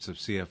transcripts of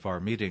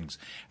CFR meetings,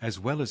 as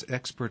well as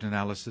expert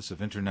analysis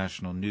of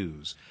international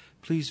news,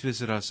 please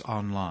visit us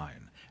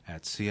online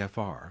at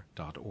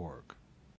cfr.org.